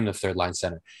make him the third line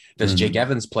center? Does Jake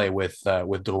Evans play with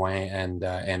Drouin and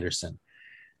Anderson?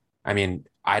 I mean,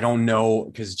 I don't know,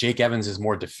 because Jake Evans is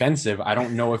more defensive. I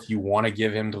don't know if you want to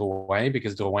give him Drouin,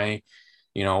 because Drouin,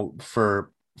 you know,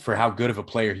 for how good of a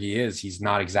player he is, he's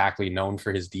not exactly known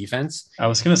for his defense. I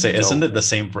was going to say, isn't it the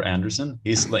same for Anderson?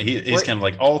 He's like he's kind of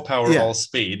like all power, all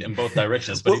speed in both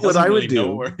directions, but he doesn't really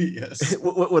know where he is.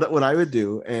 What I would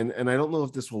do, and I don't know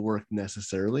if this will work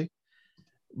necessarily,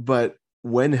 but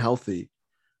when healthy,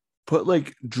 put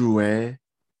like Drouin,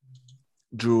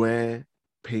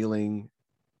 Poehling,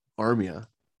 Armia,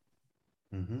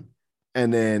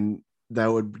 and then that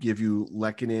would give you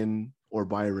Lehkonen or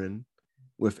Byron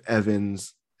with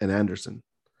Evans and Anderson.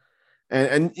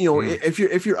 And you know, if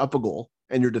you're up a goal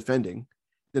and you're defending,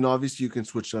 then obviously you can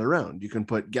switch that around. You can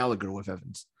put Gallagher with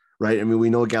Evans, right? I mean, we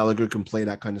know Gallagher can play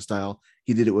that kind of style.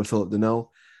 He did it with Philip Deneau.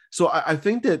 So I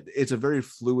think that it's a very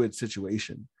fluid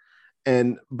situation.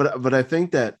 But I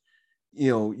think that,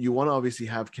 you know, you want to obviously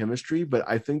have chemistry, but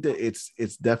I think that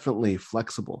it's definitely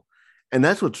flexible. And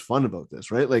that's what's fun about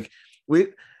this, right? Like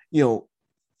it's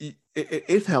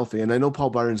healthy. And I know Paul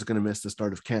Byron's going to miss the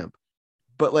start of camp,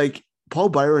 but like Paul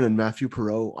Byron and Mathieu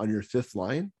Perreault on your fifth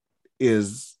line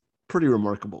is pretty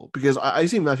remarkable, because I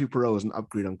see Mathieu Perreault as an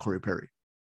upgrade on Corey Perry,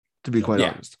 to be quite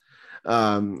honest.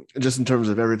 Just in terms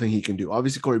of everything he can do.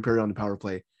 Obviously Corey Perry on the power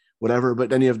play, whatever, but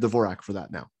then you have Dvorak for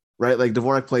that now, right? Like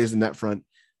Dvorak plays in net front.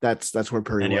 That's where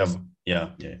Perry was.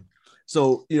 Yeah.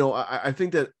 So, you know, I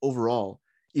think that overall,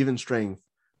 even strength,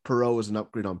 Perreault is an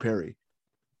upgrade on Perry.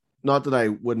 Not that I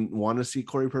wouldn't want to see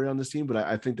Corey Perry on this team, but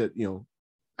I think that, you know,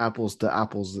 apples to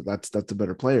apples, that's a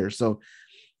better player. So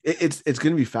it's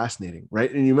going to be fascinating, right?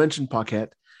 And you mentioned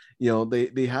Paquette. You know,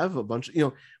 they have a bunch. You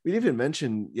know, we didn't even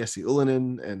mention Jesse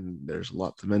Ullinen, and there's a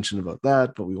lot to mention about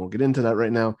that, but we won't get into that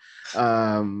right now.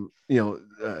 Laurent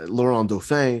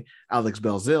Dauphin, Alex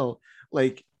Belzile.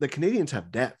 Like the Canadiens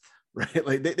have depth, right?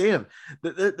 Like they have.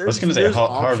 I was going to say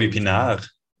Harvey Pinard.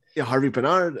 Yeah, Harvey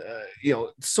Pinard.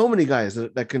 So many guys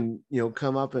that can, you know,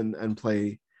 come up and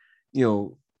play, you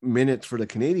know, minutes for the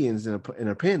Canadiens in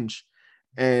a pinch,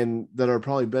 and that are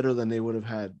probably better than they would have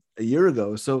had a year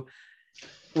ago. So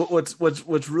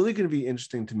what's really going to be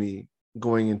interesting to me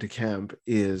going into camp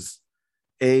is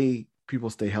people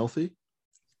stay healthy.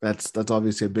 That's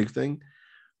obviously a big thing,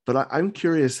 but I'm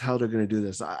curious how they're going to do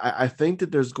this. I think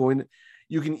that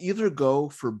you can either go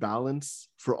for balance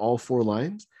for all four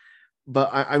lines, but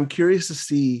I'm curious to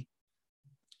see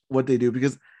what they do,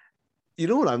 because you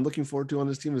know what I'm looking forward to on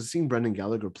this team is seeing Brendan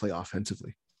Gallagher play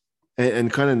offensively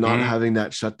and kind of not having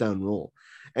that shutdown role.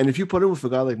 And if you put him with a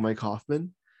guy like Mike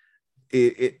Hoffman,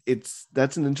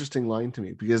 that's an interesting line to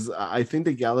me, because I think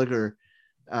that Gallagher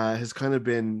has kind of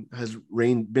been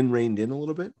reined in a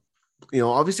little bit. You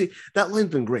know, obviously that line's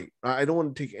been great. I don't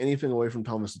want to take anything away from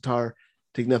Thomas Tatar,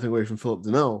 take nothing away from Philip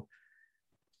Deneau,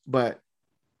 but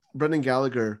Brendan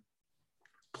Gallagher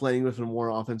playing with a more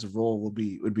offensive role would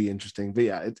be interesting. But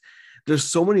yeah, there's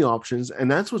so many options, and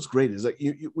that's what's great. Is like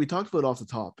we talked about off the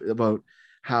top about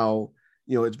how,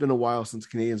 you know, it's been a while since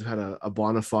Canadians have had a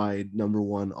bona fide number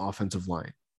one offensive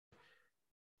line,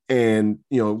 and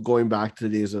you know, going back to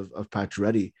the days of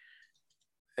Pacioretty,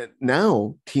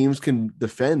 now teams can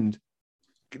defend.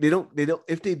 They don't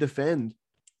if they defend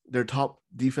their top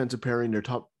defensive pairing, their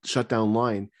top shutdown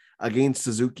line against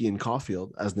Suzuki and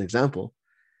Caulfield as an example,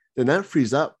 then that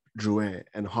frees up Drouin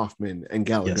and Hoffman and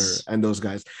Gallagher and those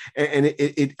guys. And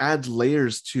it adds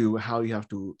layers to how you have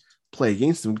to play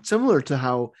against them, similar to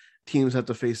how teams have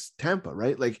to face Tampa,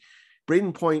 right? Like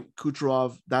Braden Point,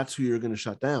 Kucherov, that's who you're going to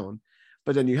shut down.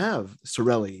 But then you have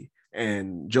Cirelli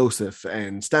and Joseph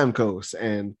and Stamkos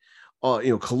and,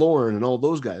 Killorn and all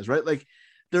those guys, right? Like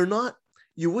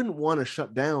you wouldn't want to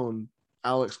shut down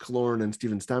Alex Killorn and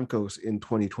Steven Stamkos in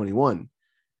 2021.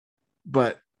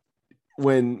 But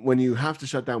when you have to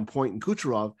shut down Point and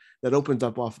Kucherov, that opens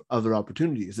up off other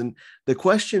opportunities. And the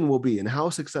question will be, and how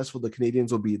successful the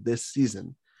Canadiens will be this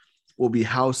season, will be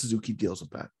how Suzuki deals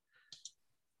with that.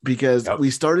 Because Yep.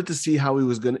 we started to see how he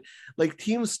was going to, like,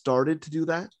 teams started to do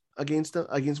that against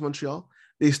Montreal.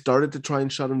 They started to try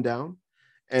and shut him down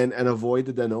and avoid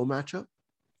the Danault matchup,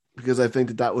 because I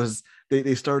think that was,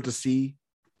 they started to see,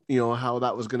 how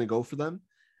that was going to go for them.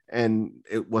 And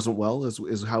it wasn't well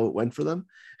is how it went for them.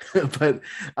 But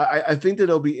I think that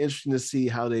it'll be interesting to see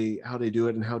how they do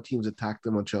it and how teams attack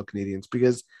the Montreal Canadiens,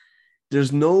 because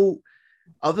there's no,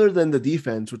 other than the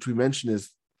defense, which we mentioned is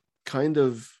kind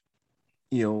of,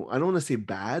 I don't want to say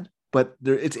bad, but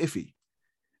it's iffy.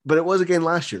 But it was again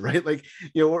last year, right? Like,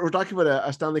 we're talking about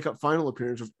a Stanley Cup final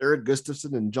appearance with Eric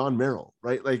Gustafsson and John Merrill,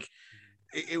 right? Like,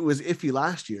 it was iffy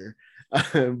last year.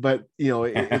 But,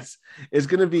 it's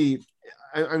going to be,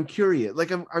 I'm curious.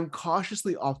 Like, I'm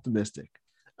cautiously optimistic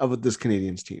about this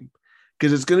Canadiens team,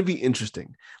 because it's going to be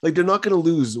interesting. Like, they're not going to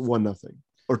lose 1-0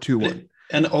 or 2-1.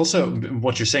 And also,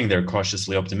 what you're saying, they're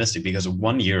cautiously optimistic, because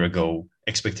 1 year ago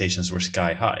expectations were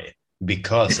sky high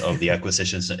because of the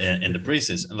acquisitions in the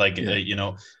preseason, like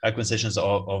acquisitions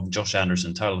of Josh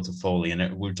Anderson, Tyler Toffoli,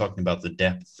 and we're talking about the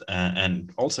depth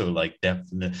and also like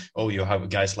depth. You have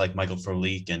guys like Michael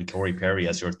Frolik and Corey Perry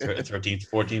as your 13th,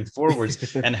 14th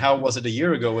forwards. And how was it a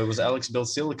year ago? It was Alex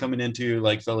Belzile coming into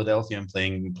like Philadelphia and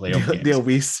playing playoff games. Dale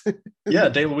Weiss. Yeah,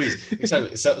 Dale Weiss,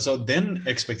 exactly. So then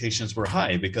expectations were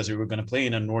high, because we were going to play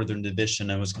in a Northern Division,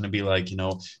 and it was going to be like,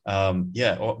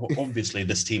 obviously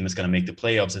this team is going to make the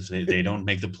playoffs. If they don't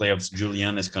make the playoffs,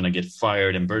 Julian is going to get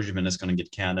fired and Bergevin is going to get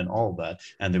canned and all that,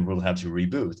 and they will have to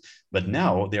reboot. But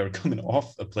now they are coming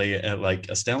off like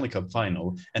a Stanley Cup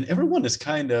final, and everyone is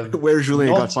kind of where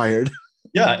Julian got fired.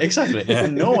 Yeah, exactly.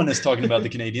 And no one is talking about the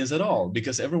Canadiens at all,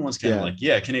 because everyone's kind of like,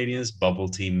 Canadiens bubble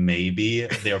team, maybe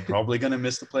they're probably going to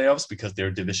miss the playoffs because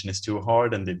their division is too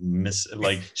hard, and they miss,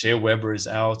 like, Shea Weber is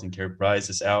out and Carey Price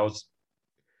is out.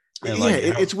 And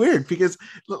it's weird, because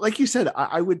like you said,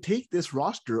 I would take this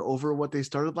roster over what they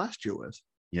started last year with.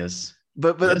 Yes.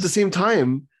 But yes. At the same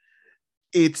time,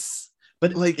 it's,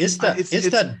 but like, is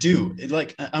that due?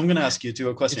 Like, I'm going to ask you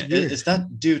a question. Is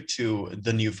that due to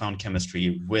the newfound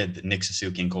chemistry with Nick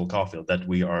Suzuki and Cole Caulfield that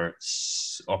we are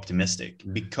optimistic?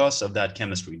 Because of that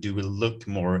chemistry, do we look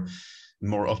more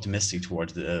optimistic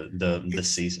towards the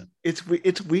season?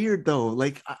 It's weird though.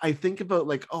 Like, I think about,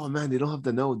 like, oh man, they don't have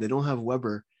Danault, they don't have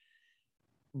Weber,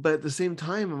 but at the same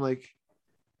time, I'm like,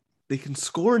 they can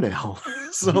score now.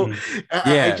 So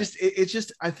I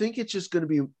think it's just going to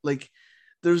be like,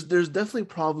 there's definitely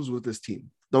problems with this team.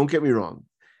 Don't get me wrong.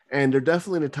 And they're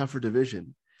definitely in a tougher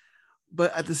division.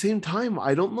 But at the same time,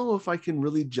 I don't know if I can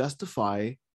really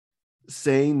justify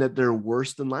saying that they're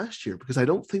worse than last year, because I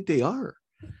don't think they are.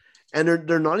 And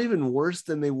they're not even worse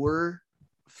than they were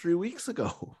 3 weeks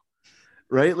ago.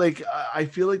 Right? Like, I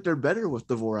feel like they're better with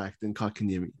Dvorak than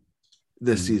Kotkaniemi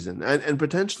this season, and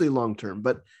potentially long-term,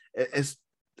 but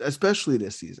especially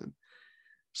this season.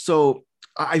 So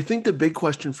I think the big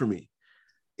question for me,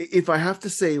 if I have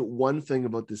to say one thing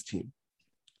about this team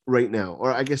right now,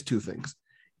 or I guess two things,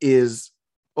 is,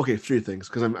 okay, three things,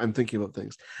 because I'm thinking about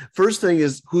things. First thing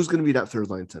is, who's going to be that third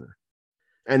line center?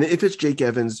 And if it's Jake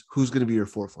Evans, who's going to be your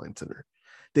fourth line center?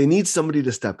 They need somebody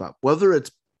to step up, whether it's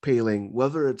Paling,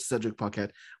 whether it's Cedric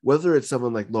Paquette, whether it's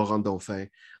someone like Laurent Dauphin,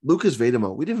 Lucas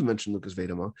Vedema. We didn't even mention Lucas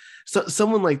Vedema. So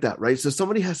someone like that, right? So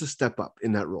somebody has to step up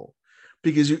in that role,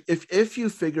 because if you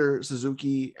figure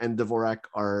Suzuki and Dvorak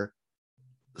are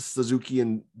Suzuki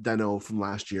and Danault from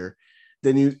last year,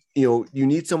 then you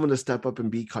need someone to step up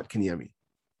and be Kotkaniemi,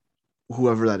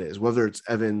 whoever that is, whether it's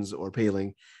Evans or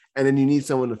Paling, and then you need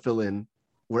someone to fill in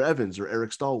where Evans or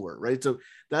Eric Stahl were, right? So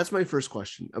that's my first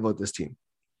question about this team.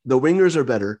 The wingers are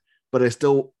better, but I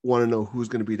still want to know who's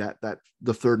going to be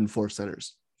the third and fourth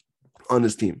centers on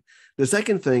this team. The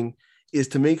second thing is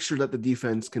to make sure that the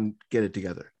defense can get it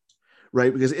together,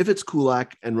 right? Because if it's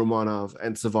Kulak and Romanov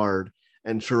and Savard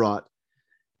and Sherratt,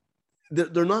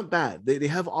 they're not bad. They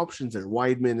have options there.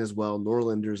 Weidman as well.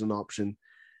 Norlinder's an option.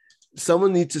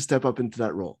 Someone needs to step up into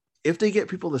that role. If they get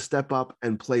people to step up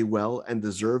and play well and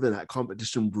deserve, and that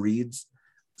competition breeds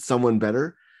someone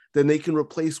better, then they can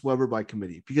replace Weber by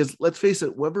committee. Because let's face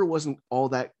it, Weber wasn't all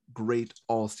that great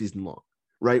all season long,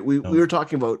 right? We were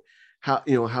talking about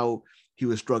how he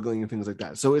was struggling and things like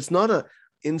that. So it's not a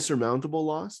insurmountable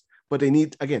loss, but they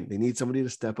need somebody to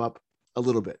step up a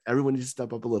little bit. Everyone needs to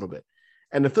step up a little bit.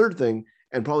 And the third thing,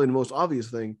 and probably the most obvious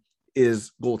thing,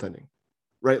 is goaltending,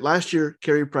 right? Last year,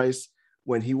 Carey Price,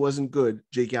 when he wasn't good,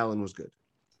 Jake Allen was good.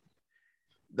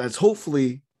 That's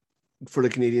hopefully for the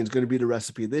Canadiens going to be the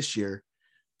recipe this year,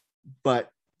 but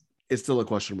it's still a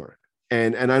question mark.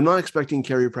 And I'm not expecting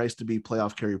Carey Price to be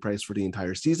playoff Carey Price for the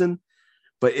entire season,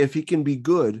 but if he can be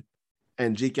good,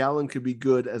 and Jake Allen could be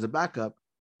good as a backup,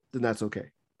 then that's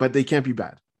okay. But they can't be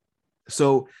bad.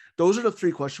 So those are the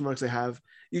 3 question marks I have.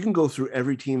 You can go through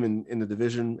every team in the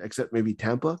division except maybe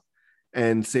Tampa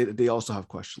and say that they also have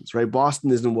questions, right?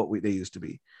 Boston isn't what they used to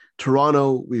be.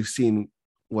 Toronto, we've seen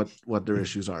what their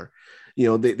issues are.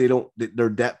 Their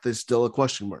depth is still a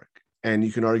question mark. And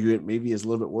you can argue it maybe is a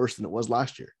little bit worse than it was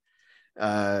last year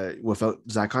without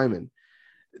Zach Hyman.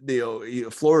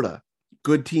 Florida,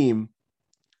 good team,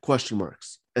 question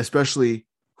marks, especially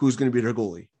who's going to be their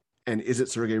goalie. And is it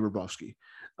Sergei Bobrovsky?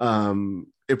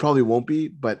 It probably won't be,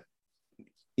 but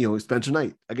Spencer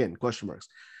Knight, again, question marks.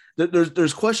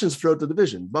 There's questions throughout the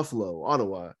division. Buffalo,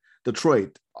 Ottawa,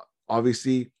 Detroit,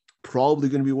 obviously probably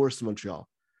going to be worse than Montreal,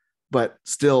 but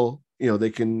still, they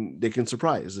can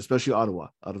surprise, especially Ottawa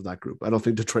out of that group. I don't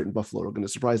think Detroit and Buffalo are going to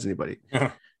surprise anybody.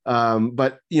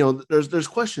 But there's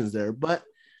questions there, but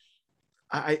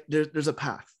there's a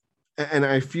path, and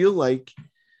I feel like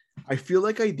I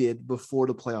did before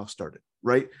the playoffs started,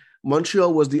 right?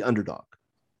 Montreal was the underdog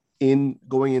in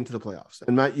going into the playoffs.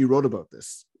 And Matt, you wrote about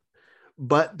this,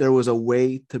 but there was a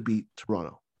way to beat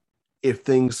Toronto if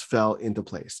things fell into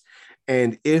place.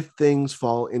 And if things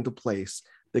fall into place,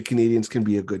 the Canadiens can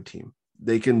be a good team.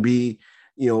 They can be,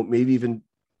 maybe even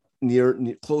near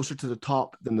closer to the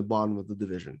top than the bottom of the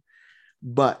division,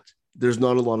 but there's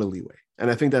not a lot of leeway. And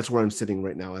I think that's where I'm sitting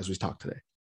right now as we talk today.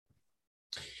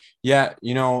 Yeah.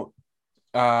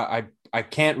 I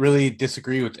can't really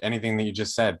disagree with anything that you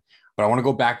just said, but I want to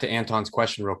go back to Anton's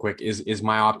question real quick. Is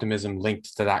my optimism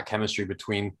linked to that chemistry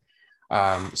between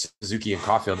Suzuki and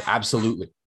Caulfield?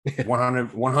 Absolutely.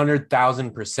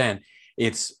 100,000%.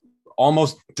 It's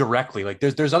almost directly like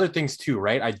there's other things too,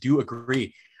 right? I do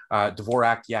agree.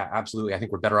 Dvorak. Yeah, absolutely. I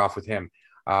think we're better off with him.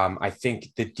 I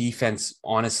think the defense,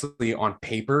 honestly, on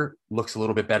paper looks a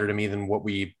little bit better to me than what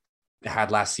we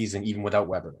had last season, even without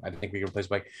Weber. I think we can replace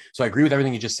Blake. So I agree with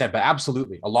everything you just said, but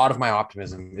absolutely, a lot of my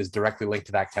optimism is directly linked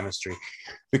to that chemistry,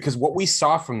 because what we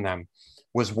saw from them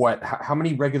was how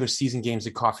many regular season games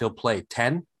did Caulfield play?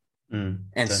 10? And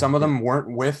 10, some of them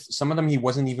weren't with, some of them he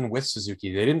wasn't even with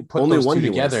Suzuki. They didn't put those two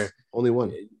together. Only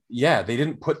one. Yeah, they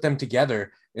didn't put them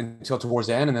together until towards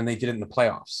the end, and then they did it in the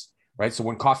playoffs, right? So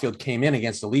when Caulfield came in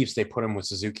against the Leafs, they put him with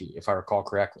Suzuki, if I recall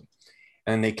correctly.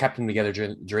 And they kept him together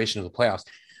during the duration of the playoffs.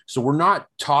 So we're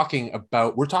talking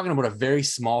about a very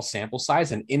small sample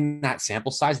size. And in that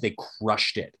sample size, they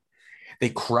crushed it. They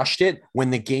crushed it when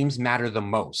the games matter the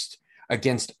most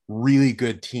against really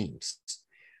good teams.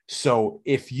 So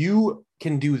if you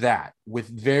can do that with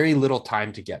very little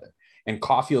time together, and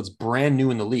Caulfield's brand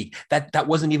new in the league, that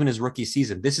wasn't even his rookie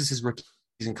season. This is his rookie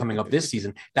season coming up this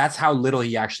season. That's how little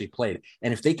he actually played.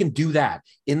 And if they can do that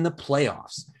in the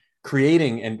playoffs,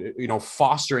 creating and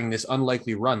fostering this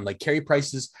unlikely run, like Carey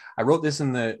Price's, I wrote this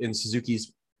in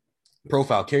Suzuki's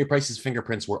profile. Carey Price's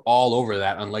fingerprints were all over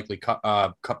that unlikely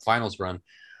cup finals run,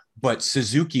 but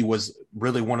Suzuki was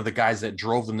really one of the guys that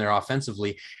drove them there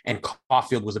offensively, and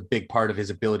Caulfield was a big part of his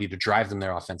ability to drive them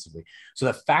there offensively. So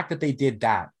the fact that they did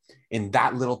that in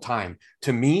that little time,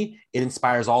 to me, it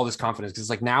inspires all this confidence, because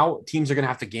it's like now teams are going to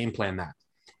have to game plan that.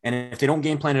 And if they don't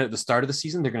game plan it at the start of the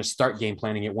season, they're going to start game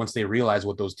planning it once they realize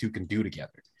what those two can do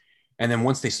together. And then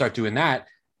once they start doing that,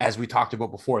 as we talked about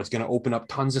before, it's going to open up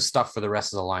tons of stuff for the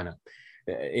rest of the lineup.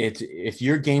 If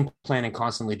you're game planning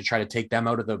constantly to try to take them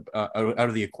out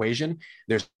of the equation,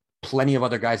 there's plenty of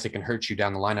other guys that can hurt you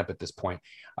down the lineup at this point.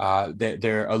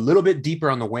 They're a little bit deeper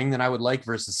on the wing than I would like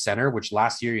versus center, which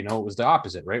last year, it was the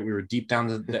opposite, right? We were deep down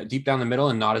the middle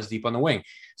and not as deep on the wing.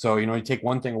 So, you take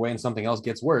one thing away and something else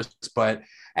gets worse. But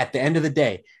at the end of the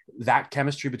day, that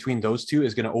chemistry between those two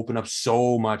is going to open up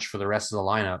so much for the rest of the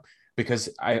lineup, because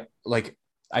I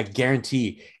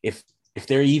guarantee if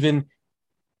they're even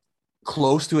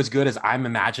close to as good as I'm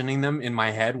imagining them in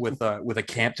my head with a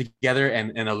camp together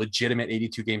and a legitimate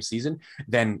 82 game season,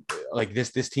 then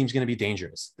this team's going to be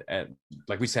dangerous.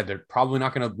 Like we said, they're probably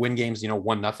not going to win games,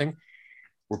 1-0.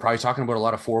 We're probably talking about a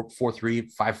lot of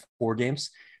 4-3, 5-4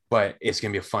 games, but it's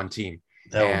going to be a fun team.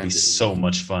 That would be so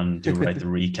much fun to write the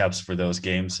recaps for those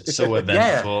games. So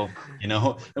eventful.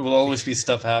 Yeah. There will always be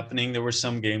stuff happening. There were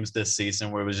some games this season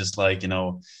where it was just like, it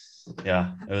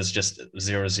was just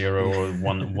 0-0 or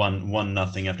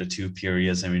 1-0 after 2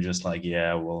 periods, and we're just like,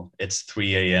 it's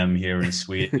 3 a.m. here in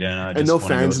Sweden, and no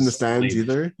fans in the stands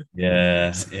either.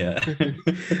 Yeah.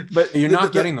 But you're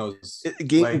not getting those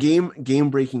game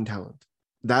breaking talent.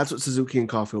 That's what Suzuki and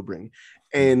Caulfield bring,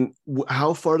 and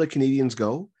how far the Canadiens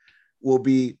go will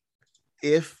be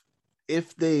if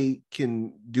they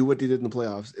can do what they did in the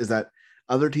playoffs. Is that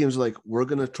other teams are like, we're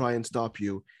going to try and stop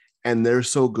you. And they're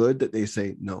so good that they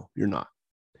say, no, you're not.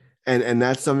 And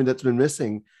that's something that's been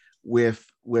missing with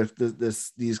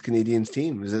these Canadiens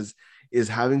teams is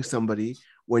having somebody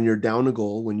when you're down a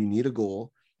goal, when you need a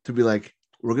goal, to be like,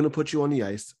 we're going to put you on the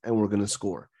ice and we're going to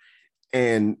score.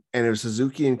 And if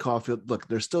Suzuki and Caulfield, look,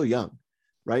 they're still young,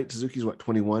 right? Suzuki's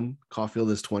 21,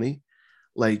 Caulfield is 20.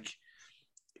 Like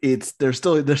they're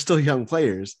still young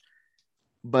players,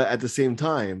 but at the same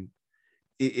time,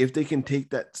 if they can take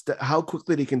that step, how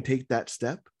quickly they can take that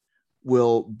step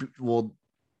will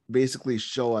basically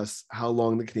show us how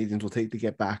long the Canadiens will take to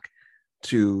get back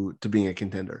to being a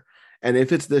contender. And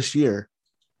if it's this year,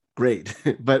 great.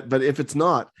 but if it's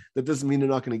not, that doesn't mean they're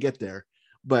not going to get there.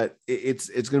 But it's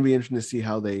going to be interesting to see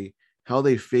how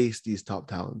they face these top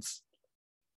talents.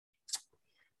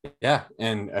 Yeah,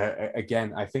 and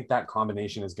again, I think that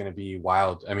combination is going to be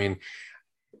wild. I mean,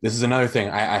 this is another thing.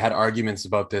 I had arguments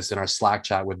about this in our Slack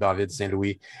chat with David St.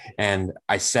 Louis, and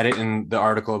I said it in the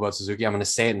article about Suzuki. I'm going to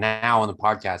say it now on the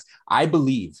podcast. I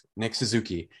believe Nick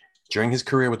Suzuki, during his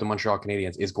career with the Montreal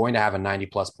Canadiens, is going to have a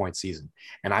 90-plus point season.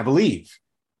 And I believe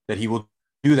that he will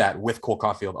do that with Cole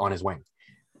Caulfield on his wing.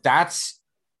 That's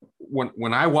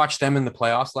when I watched them in the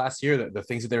playoffs last year, the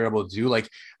things that they were able to do, like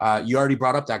you already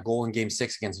brought up that goal in Game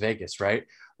 6 against Vegas, right?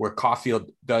 Where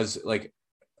Caulfield does, like,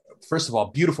 first of all,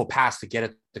 beautiful pass to get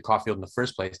it to Caulfield in the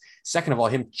first place. Second of all,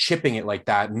 him chipping it like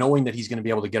that, knowing that he's going to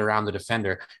be able to get around the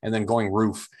defender and then going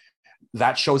roof.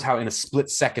 That shows how in a split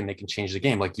second they can change the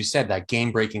game. Like you said, that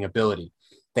game-breaking ability,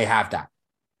 they have that,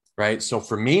 right? So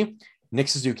for me, Nick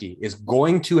Suzuki is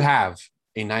going to have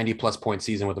a 90-plus point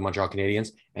season with the Montreal Canadiens,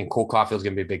 and Cole Caulfield is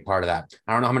going to be a big part of that.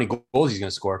 I don't know how many goals he's going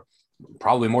to score,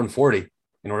 probably more than 40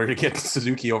 in order to get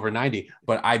Suzuki over 90,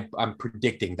 but I'm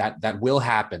predicting that will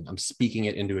happen. I'm speaking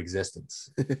it into existence.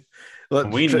 Well,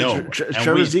 we know.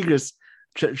 Trevor Zegras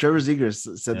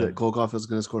said that Cole Caulfield is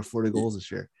going to score 40 goals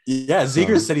this year. Yeah,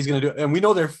 Zegras said he's going to do it, and we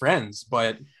know they're friends,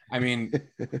 but I mean,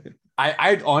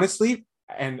 I honestly,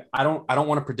 and I don't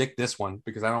want to predict this one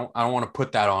because I don't want to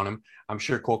put that on him. I'm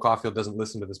sure Cole Caulfield doesn't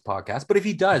listen to this podcast, but if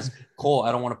he does, Cole,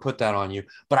 I don't want to put that on you,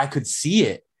 but I could see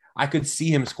it. I could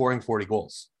see him scoring 40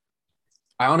 goals.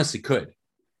 I honestly could.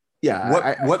 Yeah.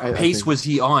 What pace was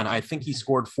he on? I think he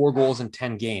scored 4 goals in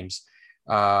 10 games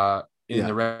in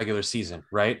the regular season,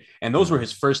 right? And those were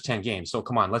his first 10 games. So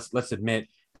come on, let's admit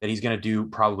that he's going to do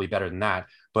probably better than that.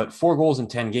 But 4 goals in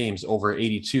 10 games over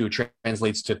 82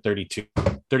 translates to 33.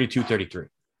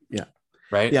 Yeah.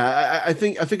 Right. Yeah. I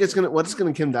think it's what's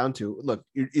going to come down to. Look,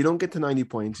 you don't get to 90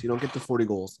 points. You don't get to 40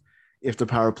 goals if the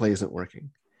power play isn't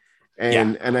working.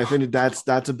 And I think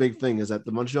that's a big thing, is that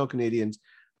the Montreal Canadiens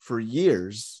for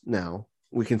years now,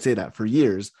 we can say that for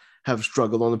years, have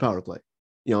struggled on the power play.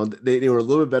 You know, they were a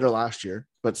little bit better last year,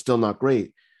 but still not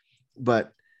great.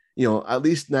 But, you know, at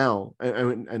least now,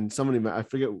 and somebody, I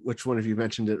forget which one of you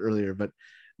mentioned it earlier, but,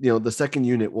 you know, the second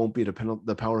unit won't be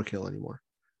the power kill anymore,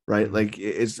 right? Mm-hmm. Like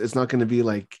it's not going to be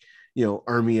like, you know,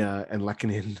 Armia and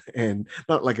Lehkonen, and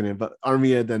not Lehkonen, but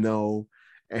Armia, Danault,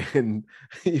 and,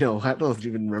 you know, I don't know if you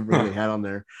even remember who they had on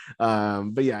there.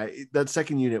 But yeah, that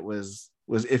second unit was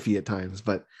iffy at times,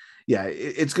 but yeah,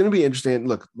 it's going to be interesting.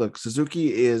 Look,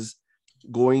 Suzuki is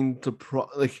going to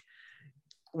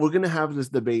we're going to have this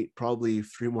debate probably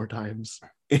 3 more times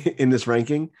in this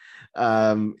ranking.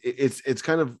 It's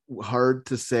kind of hard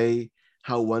to say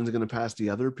how one's going to pass the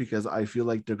other, because I feel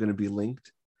like they're going to be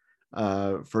linked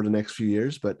for the next few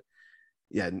years. But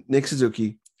yeah, Nick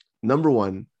Suzuki, number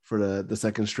 1 for the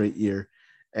second straight year.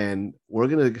 And we're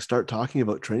going to start talking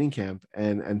about training camp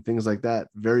and things like that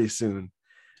very soon,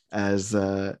 as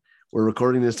we're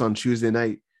recording this on Tuesday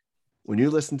night. When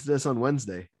you listen to this on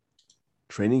Wednesday,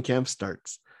 training camp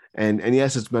starts. And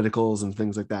yes, it's medicals and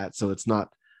things like that. So it's not,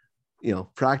 you know,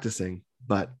 practicing,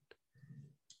 but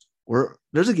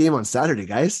there's a game on Saturday,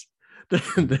 guys.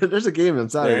 There's a game on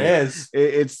Saturday. There is.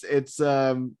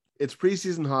 It's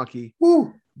preseason hockey.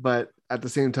 Woo. But at the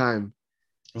same time,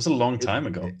 it was a long time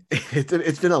ago.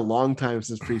 It's been a long time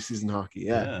since preseason hockey.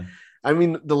 Yeah. I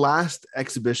mean, the last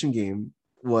exhibition game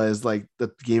was like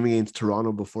the game against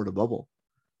Toronto before the bubble,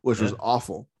 which was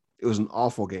awful. It was an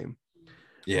awful game.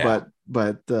 Yeah.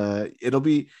 But it'll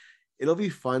be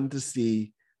fun to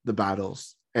see the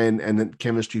battles and the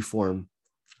chemistry form,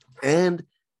 and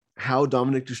how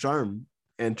Dominic Ducharme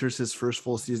enters his first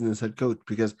full season as head coach,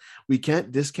 because we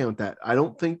can't discount that. I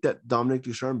don't think that Dominic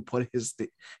Ducharme put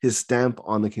his stamp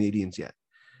on the Canadiens yet.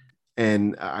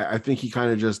 And I think he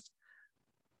kind of just,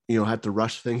 you know, had to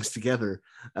rush things together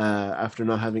after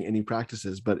not having any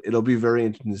practices. But it'll be very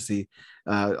interesting to see.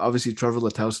 Obviously, Trevor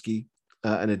Letowski,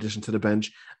 in addition to the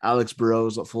bench, Alex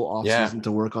Burrows, a full off season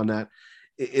to work on that.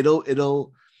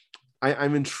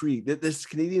 I'm intrigued. This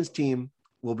Canadiens team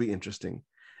will be interesting,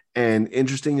 and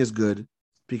interesting is good,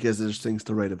 because there's things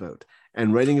to write about.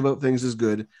 And writing about things is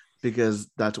good because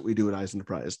that's what we do at Eyes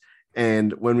Enterprise.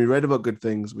 And when we write about good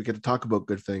things, we get to talk about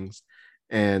good things.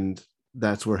 And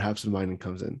that's where Habsent Mining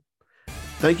comes in.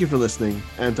 Thank you for listening.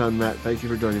 Anton, Matt, thank you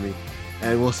for joining me.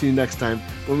 And we'll see you next time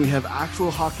when we have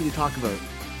actual hockey to talk about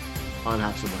on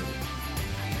Habsent Mining.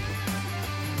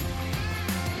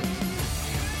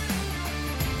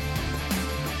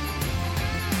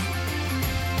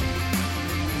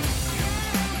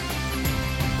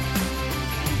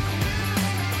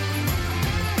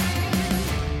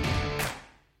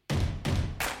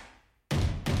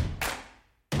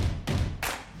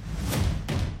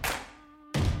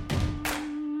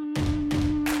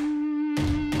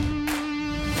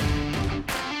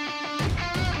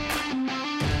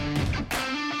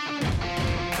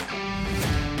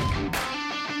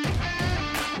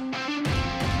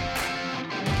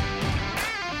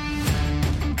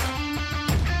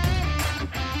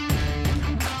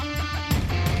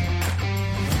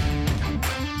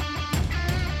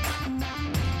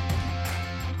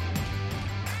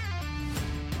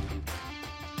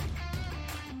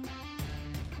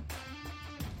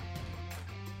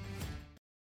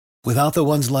 Without the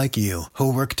ones like you,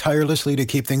 who work tirelessly to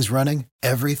keep things running,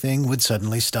 everything would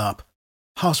suddenly stop.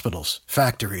 Hospitals,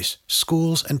 factories,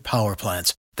 schools, and power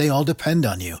plants, they all depend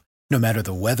on you. No matter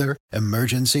the weather,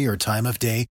 emergency, or time of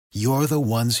day, you're the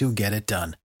ones who get it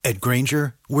done. At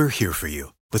Grainger, we're here for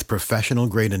you with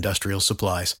professional-grade industrial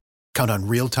supplies. Count on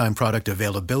real-time product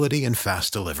availability and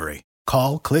fast delivery.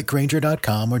 Call,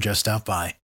 clickgrainger.com, or just stop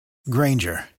by.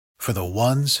 Grainger, for the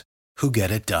ones who get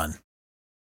it done.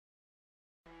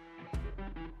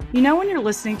 You know when you're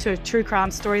listening to a true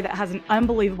crime story that has an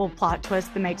unbelievable plot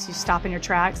twist that makes you stop in your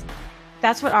tracks?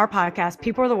 That's what our podcast,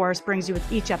 People Are the Worst, brings you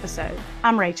with each episode.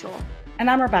 I'm Rachel. And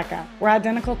I'm Rebecca. We're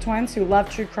identical twins who love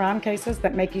true crime cases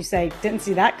that make you say, didn't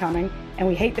see that coming, and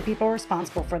we hate the people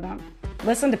responsible for them.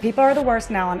 Listen to People Are the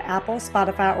Worst now on Apple,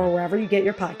 Spotify, or wherever you get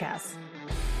your podcasts.